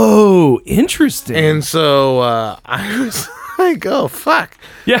 Oh, interesting. And so I was like, oh, fuck.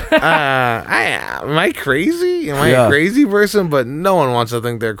 Yeah. Am I crazy? Am I a crazy person? But no one wants to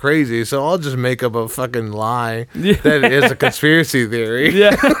think they're crazy, so I'll just make up a fucking lie that is a conspiracy theory.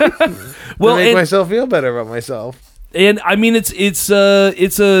 Yeah. Well, to make myself feel better about myself. And I mean, it's a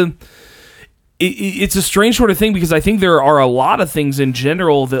strange sort of thing because I think there are a lot of things in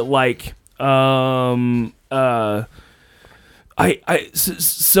general that like I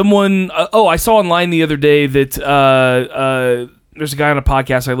saw online the other day that there's a guy on a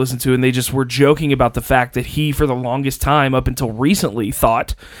podcast I listened to, and they just were joking about the fact that he, for the longest time up until recently,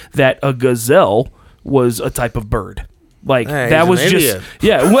 thought that a gazelle was a type of bird. Like that was just idiot.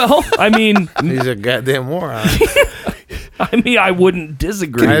 Yeah. Well, I mean, he's a goddamn moron. I mean, I wouldn't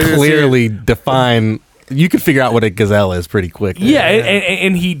disagree. Can clearly define. You could figure out what a gazelle is pretty quick. Yeah,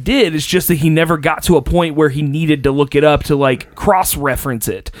 and he did. It's just that he never got to a point where he needed to look it up to like cross-reference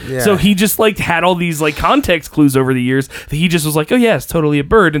it. Yeah. So he just like had all these like context clues over the years that he just was like, oh yeah, it's totally a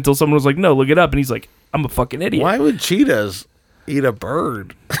bird, until someone was like, no, look it up, and he's like, I'm a fucking idiot. Why would cheetahs eat a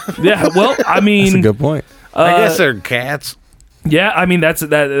bird? Yeah, well, I mean, that's a good point. I guess they're cats. Yeah, I mean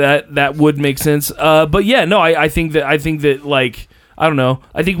that would make sense. But yeah, no, I think that like. I don't know.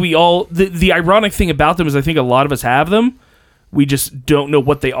 I think we all... The ironic thing about them is I think a lot of us have them. We just don't know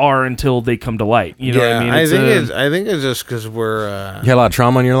what they are until they come to light. You know what I mean? I think it's just because we're... you had a lot of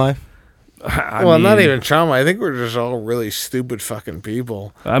trauma in your life? I mean, not even trauma. I think we're just all really stupid fucking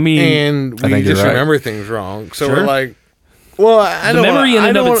people. I mean... And we just remember things wrong. So we're like... Well, the memory in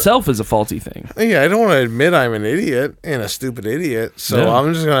and of itself is a faulty thing. Yeah, I don't want to admit I'm an idiot and a stupid idiot, so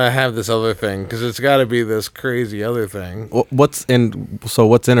I'm just going to have this other thing because it's got to be this crazy other thing. What's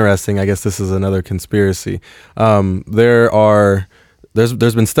interesting, I guess this is another conspiracy. There's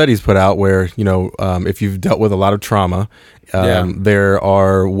been studies put out where, if you've dealt with a lot of trauma, there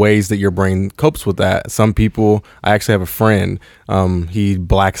are ways that your brain copes with that. Some people, I actually have a friend, he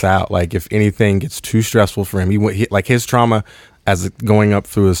blacks out. Like if anything gets too stressful for him, like his trauma as going up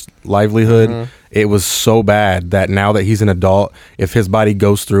through his livelihood, it was so bad that now that he's an adult, if his body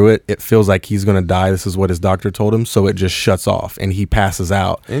goes through it, it feels like he's going to die. This is what his doctor told him. So it just shuts off and he passes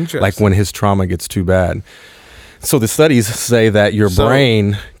out. Like when his trauma gets too bad. So the studies say that your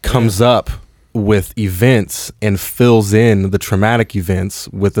brain comes up with events and fills in the traumatic events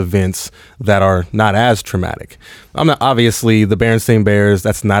with events that are not as traumatic. Obviously the Berenstain Bears,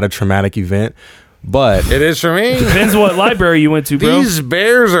 that's not a traumatic event, but it is for me. Depends what library you went to, bro. These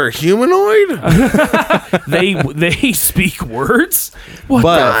bears are humanoid? they speak words? What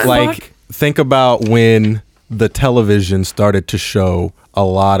but like think about when the television started to show a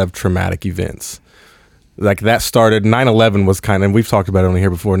lot of traumatic events. Like that started, 9/11 was kind of, we've talked about it on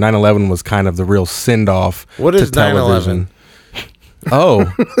here before, 9/11 was kind of the real send-off to television. 9/11?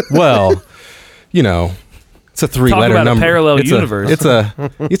 Oh, well, it's a 3-letter number. A parallel universe. It's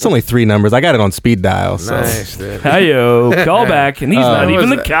only 3 numbers. I got it on speed dial. So. Nice, dude. Hi-yo, call back, and he's not even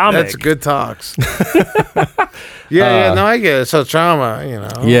the comic. That's good talks. No, I get it. So trauma,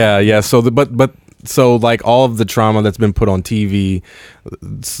 Yeah. So So like all of the trauma that's been put on TV,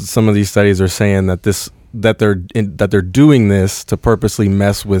 some of these studies are saying that they're doing this to purposely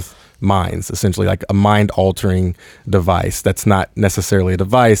mess with minds, essentially like a mind-altering device. That's not necessarily a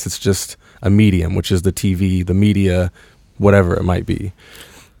device; it's just a medium, which is the TV, the media, whatever it might be.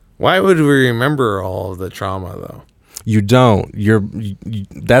 Why would we remember all of the trauma though? You don't.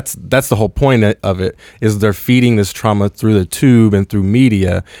 That's the whole point of it, is they're feeding this trauma through the tube and through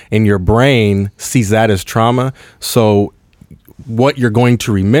media, and your brain sees that as trauma. So what you're going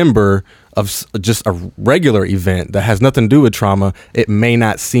to remember of just a regular event that has nothing to do with trauma, it may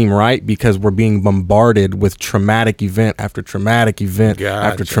not seem right because we're being bombarded with traumatic event after traumatic event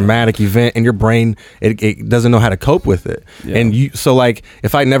after traumatic event, and your brain it doesn't know how to cope with it. Yeah. And so like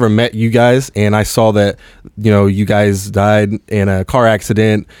if I never met you guys and I saw that you guys died in a car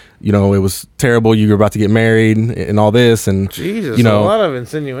accident, it was terrible, you were about to get married and all this, and Jesus, a lot of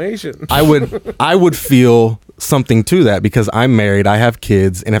insinuation. I would feel something to that because I'm married, I have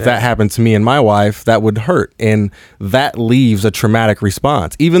kids, and if that happened to me and my wife, that would hurt, and that leaves a traumatic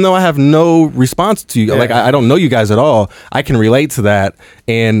response. Even though I have no response to you, like I don't know you guys at all, I can relate to that,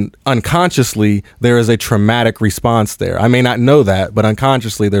 and unconsciously there is a traumatic response there. I may not know that, but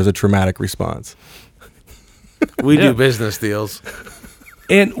unconsciously there's a traumatic response. We do business deals.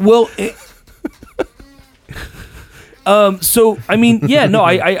 And so I mean,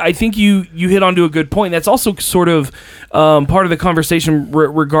 I think you hit onto a good point. That's also sort of part of the conversation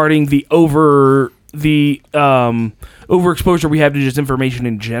regarding the overexposure we have to just information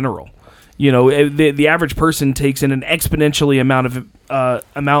in general. The average person takes in an exponentially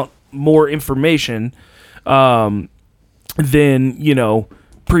amount more information than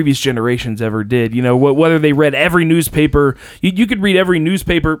previous generations ever did. Whether they read every newspaper, you could read every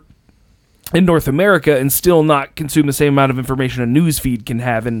newspaper in North America and still not consume the same amount of information a news feed can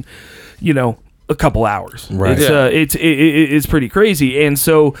have in, a couple hours. Right. It's pretty crazy. And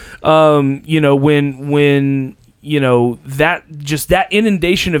so, when that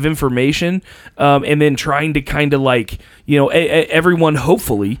inundation of information, and then trying to kind of like, everyone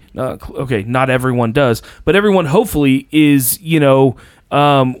hopefully, not everyone does, but everyone hopefully is,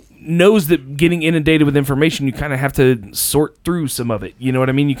 knows that getting inundated with information, you kind of have to sort through some of it. You know what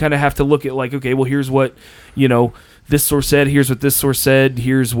I mean? You kind of have to look at like, okay, well, here's what, this source said, here's what this source said,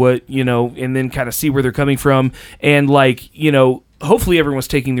 here's what, and then kind of see where they're coming from. And like, hopefully everyone's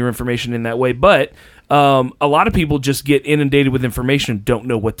taking their information in that way. But a lot of people just get inundated with information and don't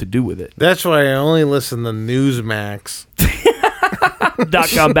know what to do with it. That's why I only listen to Newsmax.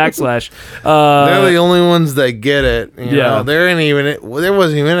 .com / they're the only ones that get it. There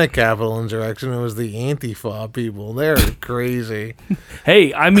wasn't even a Capitol insurrection. It was the Antifa people. They're crazy.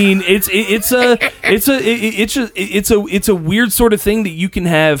 Hey, I mean, it's a weird sort of thing that you can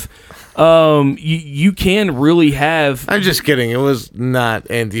have. You can really have. I'm just kidding. It was not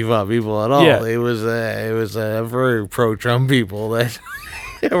Antifa people at all. Yeah. It was very pro-Trump people that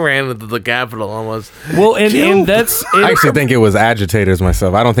ran into the Capitol almost. Well, and that's. I actually think it was agitators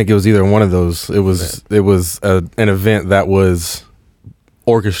myself. I don't think it was either one of those. It was an event that was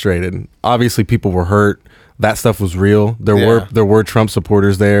orchestrated. Obviously, people were hurt. That stuff was real. There were Trump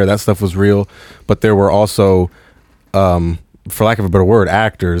supporters there. That stuff was real. But there were also, for lack of a better word,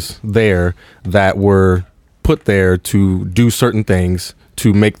 actors there that were put there to do certain things,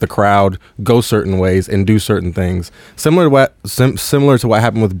 to make the crowd go certain ways and do certain things. Similar to what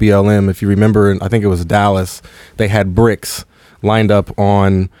happened with BLM. If you remember, I think it was Dallas, they had bricks lined up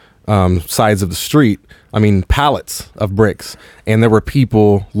on sides of the street. I mean, pallets of bricks. And there were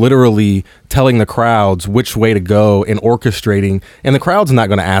people literally telling the crowds which way to go and orchestrating. And the crowd's not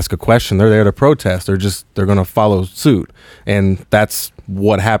going to ask a question. They're there to protest. They're going to follow suit. And that's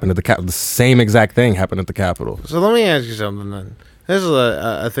what happened at the Capitol. The same exact thing happened at the Capitol. So let me ask you something then. This is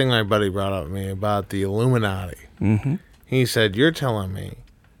a thing my buddy brought up to me about the Illuminati. Mm-hmm. He said, you're telling me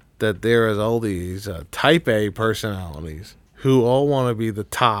that there is all these type A personalities who all want to be the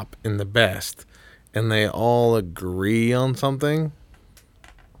top and the best, and they all agree on something?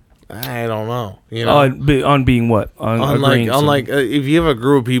 I don't know. On being what? On if you have a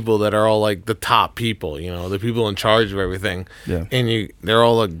group of people that are all like the top people, the people in charge of everything, and they're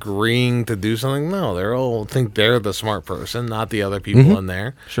all agreeing to do something. No, they all think they're the smart person, not the other people in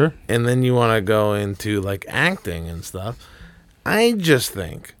there. Sure. And then you want to go into like acting and stuff. I just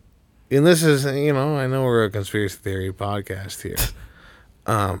think, and this is, I know we're a conspiracy theory podcast here.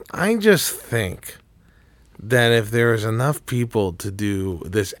 I just think that if there is enough people to do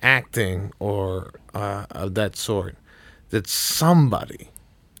this acting or of that sort, that somebody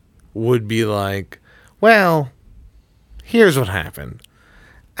would be like, well, here's what happened.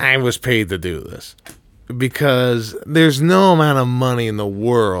 I was paid to do this. Because there's no amount of money in the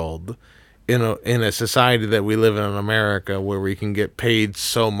world in a society that we live in America where we can get paid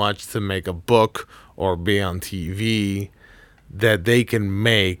so much to make a book or be on TV that they can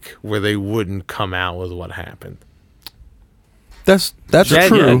make where they wouldn't come out with what happened. That's Yeah,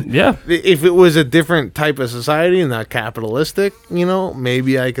 true. Yeah. If it was a different type of society, not capitalistic,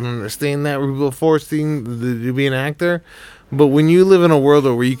 maybe I can understand that where people are forcing to be an actor. But when you live in a world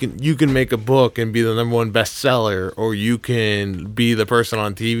where you can make a book and be the #1 bestseller, or you can be the person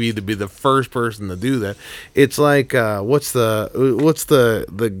on TV to be the first person to do that, it's like what's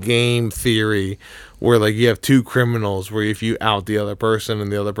the game theory where like you have two criminals where if you out the other person and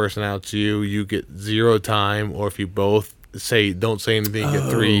the other person outs you, you get 0 time, or if you both don't say anything, you get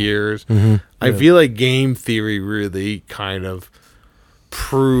 3 years. Mm-hmm. I feel like game theory really kind of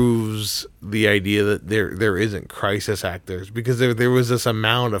proves the idea that there isn't crisis actors, because if there was this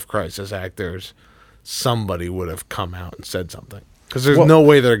amount of crisis actors, somebody would have come out and said something, because there's no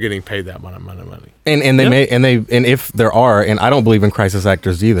way they're getting paid that much money. And if there are, and I don't believe in crisis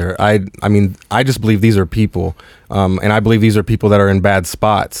actors either. I mean I just believe these are people, and I believe these are people that are in bad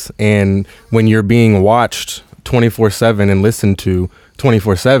spots, and when you're being watched 24/7 and listened to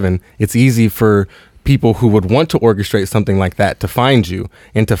 24/7, it's easy for people who would want to orchestrate something like that to find you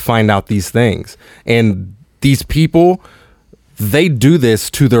and to find out these things. And these people, they do this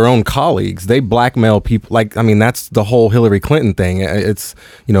to their own colleagues. They blackmail people. That's the whole Hillary Clinton thing. It's,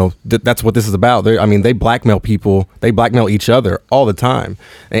 that's what this is about. They blackmail people. They blackmail each other all the time.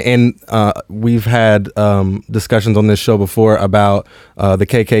 And we've had discussions on this show before about the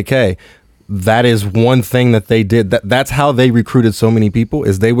KKK. That is one thing that they did. That's how they recruited so many people.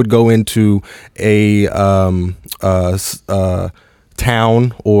 Is they would go into a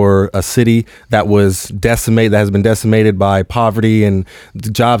town or a city that was decimated, that has been decimated by poverty, and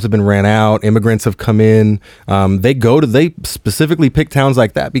the jobs have been ran out. Immigrants have come in. They specifically pick towns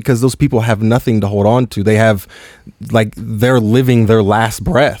like that because those people have nothing to hold on to. They have, they're living their last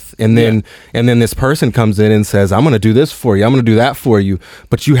breath, and then this person comes in and says, "I'm going to do this for you. I'm going to do that for you.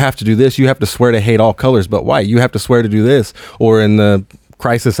 But you have to do this. You have to swear to hate all colors, but white. You have to swear to do this." Or in the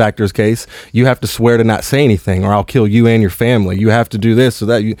crisis actor's case, you have to swear to not say anything, or I'll kill you and your family. You have to do this so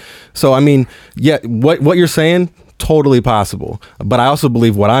that you. So what you're saying, totally possible. But I also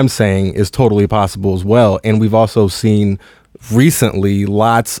believe what I'm saying is totally possible as well. And we've also seen recently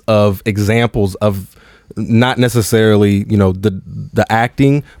lots of examples of not necessarily the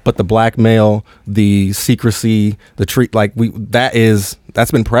acting, but the blackmail, the secrecy, the treat.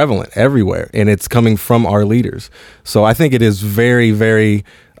 That's been prevalent everywhere, and it's coming from our leaders. So I think it is very, very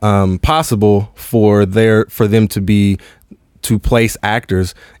possible for them to place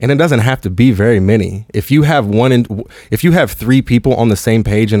actors, and it doesn't have to be very many. If you have 3 people on the same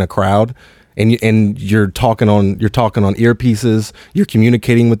page in a crowd, and you're talking on earpieces, you're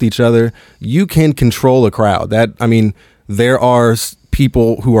communicating with each other, you can control a crowd. There are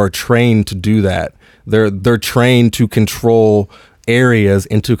people who are trained to do that. They're trained to control areas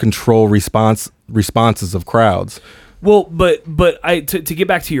and to control responses of crowds. Well, but to get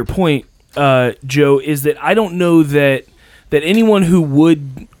back to your point, Joe, is that I don't know that anyone who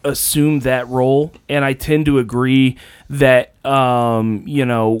would assume that role, and I tend to agree that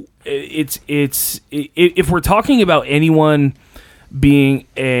if we're talking about anyone being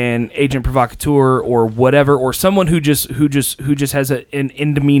an agent provocateur or whatever, or someone who just has an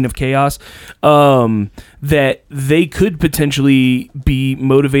endemine of chaos, that they could potentially be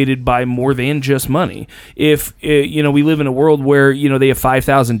motivated by more than just money. If we live in a world where they have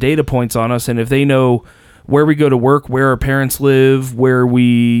 5,000 data points on us, and if they know where we go to work, where our parents live, where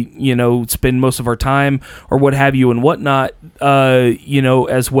we, spend most of our time, or what have you and whatnot,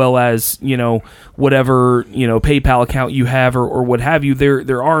 as well as, whatever, PayPal account you have or what have you,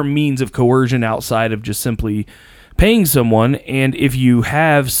 there are means of coercion outside of just simply paying someone. And if you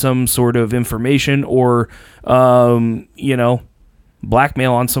have some sort of information or,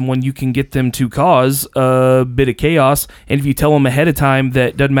 blackmail on someone, you can get them to cause a bit of chaos. And if you tell them ahead of time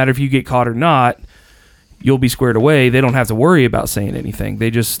that doesn't matter if you get caught or not, you'll be squared away. They don't have to worry about saying anything.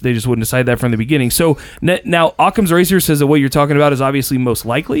 They just wouldn't decide that from the beginning. So now Occam's Razor says that what you're talking about is obviously most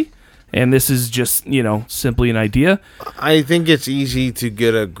likely, and this is just simply an idea. I think it's easy to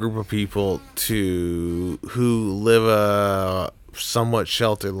get a group of people who live a somewhat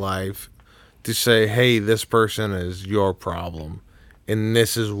sheltered life to say, "Hey, this person is your problem, and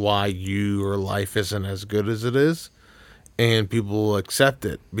this is why your life isn't as good as it is." And people will accept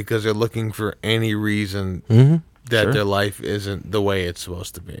it because they're looking for any reason that their life isn't the way it's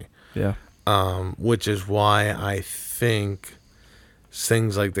supposed to be. Yeah. Which is why I think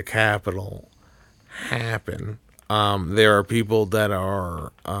things like the Capitol happen. There are people that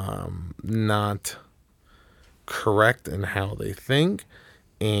are not correct in how they think,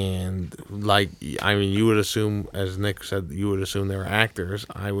 And like, I mean, you would assume, as Nick said, you would assume they're actors.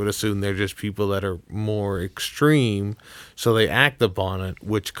 I would assume they're just people that are more extreme, so they act upon it,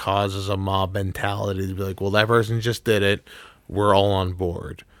 which causes a mob mentality to be like, well, that person just did it, we're all on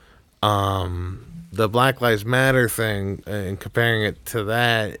board. The Black Lives Matter thing, and comparing it to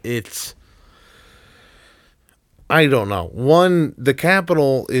that, it's, I don't know. One, the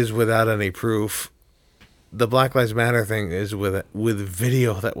Capitol is without any proof. The Black Lives Matter thing is with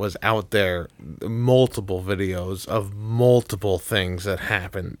video that was out there, multiple videos of multiple things that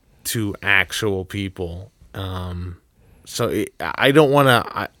happened to actual people. So I don't want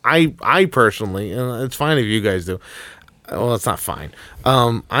to. I personally, and it's fine if you guys do. Well, it's not fine.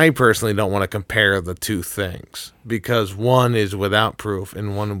 I personally don't want to compare the two things because one is without proof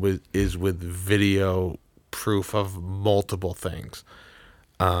and one is with video proof of multiple things.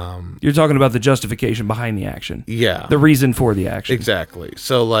 You're talking about the justification behind the action. Yeah. The reason for the action. Exactly.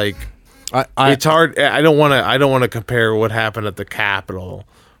 So like it's hard. I don't want to compare what happened at the Capitol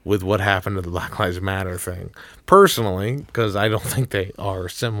with what happened to the Black Lives Matter thing personally, because I don't think they are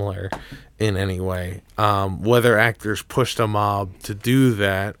similar in any way. Whether actors pushed a mob to do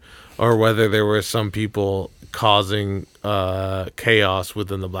that or whether there were some people causing chaos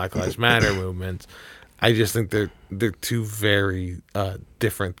within the Black Lives Matter movement, I just think they're two very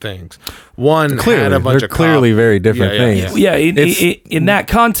different things. One had a bunch of clearly very different things. Yeah, in that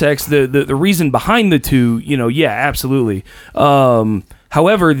context, the reason behind the two, absolutely.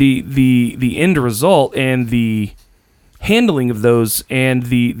 However, the end result and the handling of those and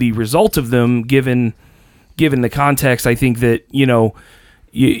the result of them, given the context, I think that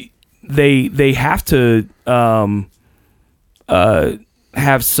they have to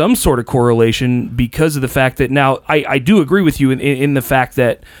have some sort of correlation because of the fact that now I do agree with you in the fact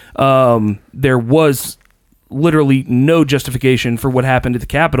that there was literally no justification for what happened at the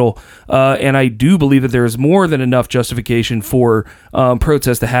Capitol, and I do believe that there is more than enough justification for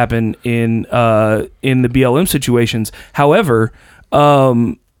protests to happen in the BLM situations. However,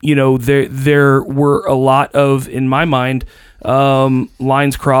 there were a lot of, in my mind,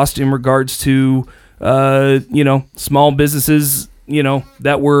 lines crossed in regards to small businesses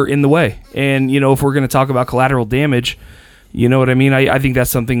that were in the way. And, if we're going to talk about collateral damage, you know what I mean? I think that's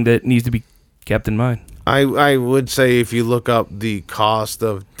something that needs to be kept in mind. I would say if you look up the cost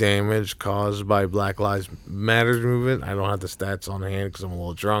of damage caused by Black Lives Matter movement, I don't have the stats on hand because I'm a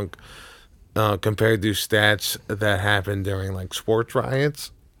little drunk, compared to stats that happened during like sports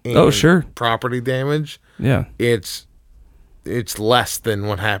riots and sure, property damage. Yeah. It's less than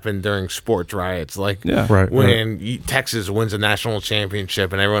what happened during sports riots. Like when Texas wins a national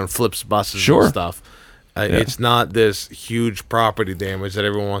championship and everyone flips buses and stuff. It's not this huge property damage that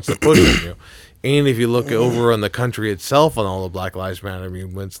everyone wants to put on you. And if you look over on the country itself on all the Black Lives Matter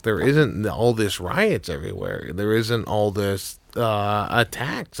movements, there isn't all this riots everywhere. There isn't all this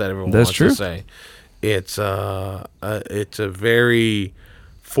attacks that everyone wants to say. It's a very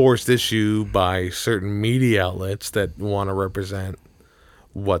forced issue by certain media outlets that want to represent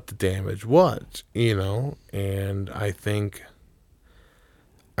what the damage was, and I think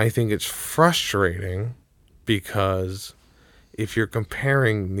it's frustrating because if you're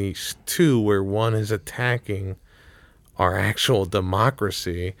comparing these two where one is attacking our actual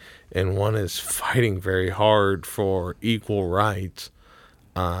democracy and one is fighting very hard for equal rights,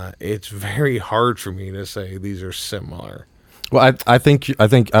 it's very hard for me to say these are similar. Well, I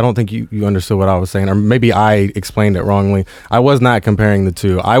don't think you understood what I was saying, or maybe I explained it wrongly. I was not comparing the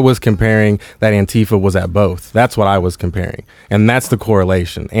two. I was comparing that Antifa was at both. That's what I was comparing, and that's the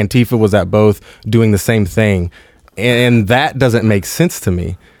correlation. Antifa was at both doing the same thing, and that doesn't make sense to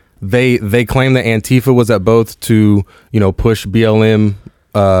me. They claim that Antifa was at both to push BLM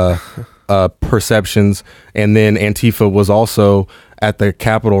perceptions, and then Antifa was also at the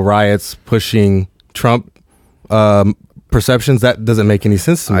Capitol riots pushing Trump perceptions. That doesn't make any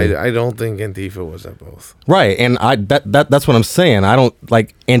sense to me. I don't think Antifa was at both. Right, and that's what I'm saying. I don't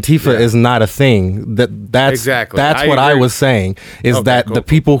like Antifa is not a thing. That's exactly. That's what I was saying is that the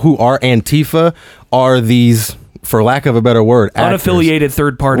people who are Antifa are these, for lack of a better word, unaffiliated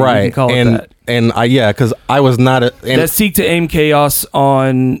third party. Right, you can call it that. And because I was not that seek to aim chaos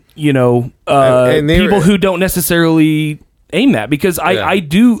on people who don't necessarily aim that, because I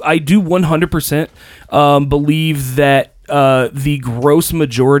do 100% believe that the gross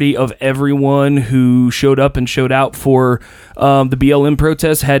majority of everyone who showed up and showed out for the BLM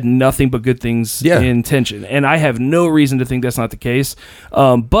protests had nothing but good things in intention, and I have no reason to think that's not the case.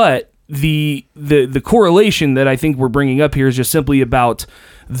 But the correlation that I think we're bringing up here is just simply about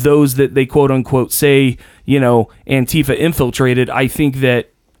those that they quote unquote say Antifa infiltrated. I think that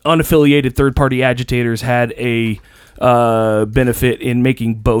unaffiliated third-party agitators had a benefit in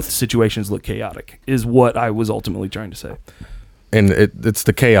making both situations look chaotic, is what I was ultimately trying to say. And it's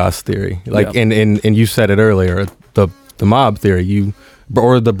the chaos theory, like, Yeah. and you said it earlier, the mob theory,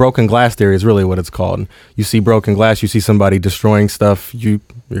 or the broken glass theory is really what it's called. You see broken glass, you see somebody destroying stuff, you're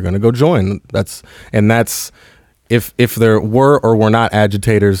gonna go join. That's if there were or were not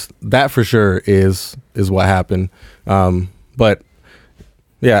agitators, that for sure is what happened. But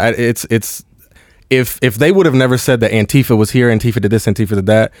yeah, it's if they would have never said that Antifa was here, Antifa did this, Antifa did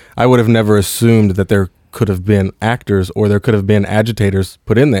that, I would have never assumed that there could have been actors or there could have been agitators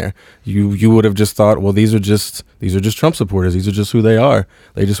put in there. You would have just thought, well, these are just Trump supporters. These are just who they are.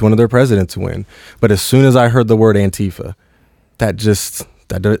 They just wanted their president to win. But as soon as I heard the word Antifa,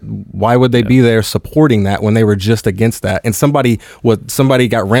 why would they be there supporting that when they were just against that? And somebody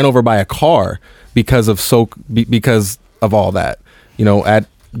got ran over by a car because of all that, at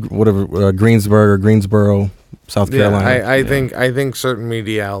whatever Greensboro, South Carolina. I think certain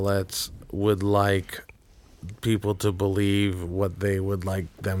media outlets would like people to believe what they would like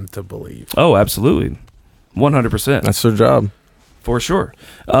them to believe. Oh, absolutely. 100%. That's their job. For sure.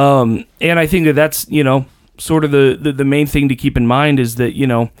 And I think that's, sort of the main thing to keep in mind is that,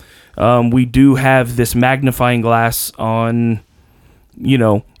 we do have this magnifying glass on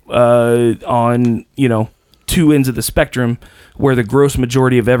two ends of the spectrum where the gross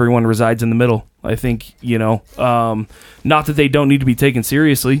majority of everyone resides in the middle. I think, not that they don't need to be taken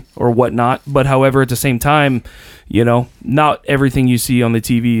seriously or whatnot, but however, at the same time, not everything you see on the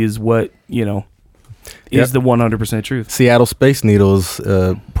TV is what, is the 100% truth. Seattle Space Needle is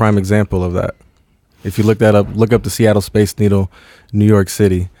a prime example of that. If you look up the Seattle Space Needle, New York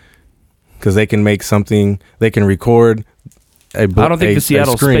City, because they can make something, they can record I don't think the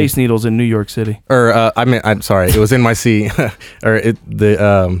Seattle Space Needle's in New York City. Or I'm sorry, it was NYC, or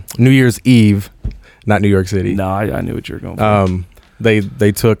the New Year's Eve, not New York City. No, I knew what you were going for.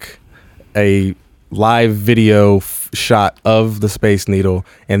 They took a live video shot of the Space Needle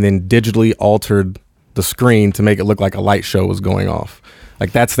and then digitally altered the screen to make it look like a light show was going off.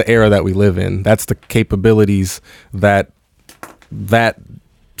 Like, that's the era that we live in. That's the capabilities that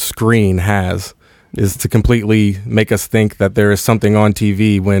screen has, is to completely make us think that there is something on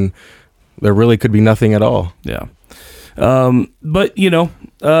TV when there really could be nothing at all. Yeah. But,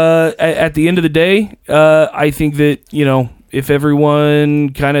 at the end of the day, I think that, if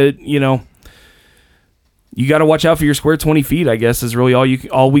everyone kind of, you got to watch out for your square 20 feet, I guess, is really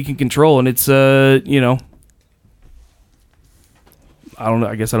all we can control. And it's, I don't know.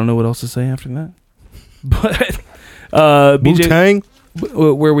 I guess I don't know what else to say after that. But, BJ, Wu-Tang?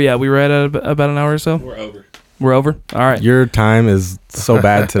 Where are we at? We were at about an hour or so? We're over? All right. Your time is so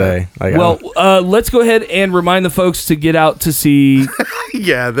bad today. Let's go ahead and remind the folks to get out to see...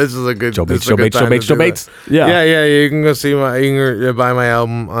 Yeah, this is a good Joe Bates. Yeah. Yeah. You can go see you can buy my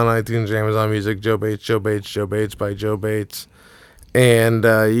album on iTunes, Amazon Music, Joe Bates by Joe Bates. And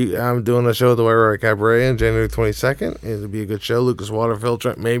I'm doing a show at the White Rock Cabaret on January 22nd. It'll be a good show. Lucas Waterfield,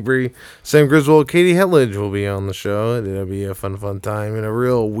 Trent Mabry, Sam Griswold, Katie Hetledge will be on the show. It'll be a fun time and a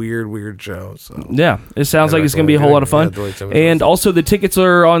real weird show. So yeah, it sounds like it's going to be a whole lot of fun. And also, the tickets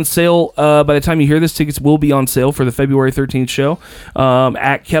are on sale. By the time you hear this, tickets will be on sale for the February 13th show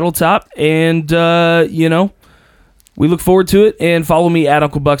at Kettletop. And, we look forward to it. And follow me at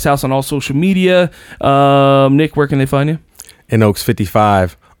Uncle Buck's House on all social media. Nick, where can they find you? In Oaks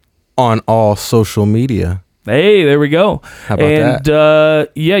 55 on all social media. Hey, there we go. How about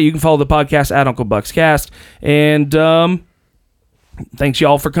that? You can follow the podcast at Uncle Buck's Cast. And thanks,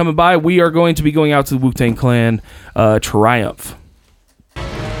 y'all, for coming by. We are going to be going out to the Wu-Tang Clan Triumph.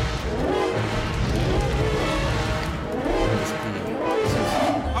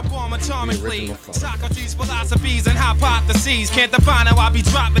 Socrates' philosophies and hypotheses can't define how I be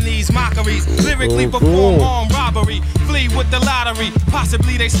dropping these mockeries. Lyrically perform armed robbery, flee with the lottery.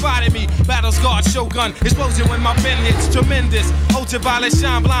 Possibly they spotted me. Battle scarred Shogun, explosion when my pen hits tremendous. Ultraviolet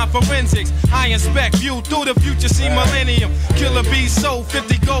shine blind forensics. I inspect view through the future, see millennium. Killer bees sold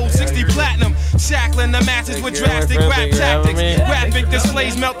 50 gold, 60 platinum. Shackling the masses with drastic rap tactics. Graphic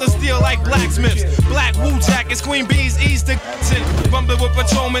displays melt the steel like blacksmiths. Black Wu jackets, queen bees ease the rumble with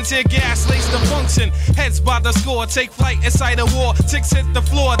patrolmen, tear gas, lace the function. Heads by the score, take flight inside a war. Ticks hit the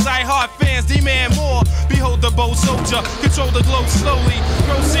floor, die hard fans demand more. Behold the bold soldier, control the globe slowly.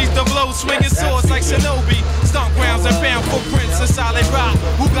 Proceeds the blow, swinging swords like Shinobi. Stomp grounds and found footprints in solid rock.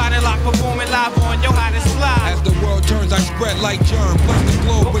 Who got it locked, performing live on your hottest fly. As the world turns, I spread like germ. Plus the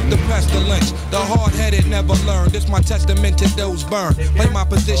globe with the pestilence. The hard-headed it, never learn. This my testament to those burned. Play my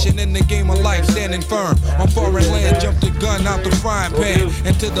position in the game of life, standing firm. On foreign land, jump the gun out the frying pan.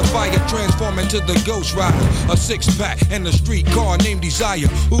 Into the fire, transform into the Ghost Rider. A 6-pack and a street car named Desire.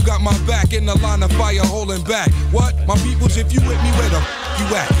 Who got my back in the line of fire holding back? What? My peoples, if you with me, where the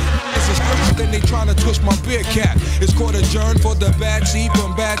you at? This is crazy, then they tryna twist my beer cap. It's court adjourned for the bad seed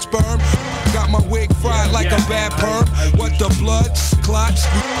from bad sperm. Got my wig fried like a bad perm. What the blood clots?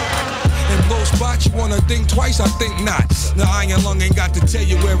 In low spots, you wanna think twice, I think not. The iron lung ain't got to tell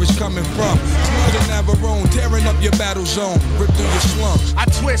you where it's coming from. Smooth and Navarone, tearing up your battle zone, rip through your slums. I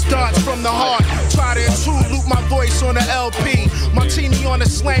twist darts from the heart, try to intrude, loop my voice on the LP. Martini on the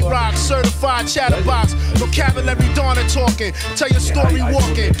slang rock, certified chatterbox. Vocabulary Donna talking, tell your story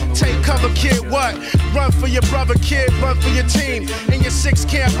walking. Take cover, kid, what? Run for your brother, kid, run for your team. And your 6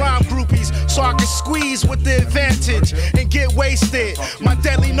 can't rhyme groupies, so I can squeeze with the advantage and get wasted. My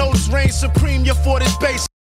deadly notes reign supreme, you're for this base.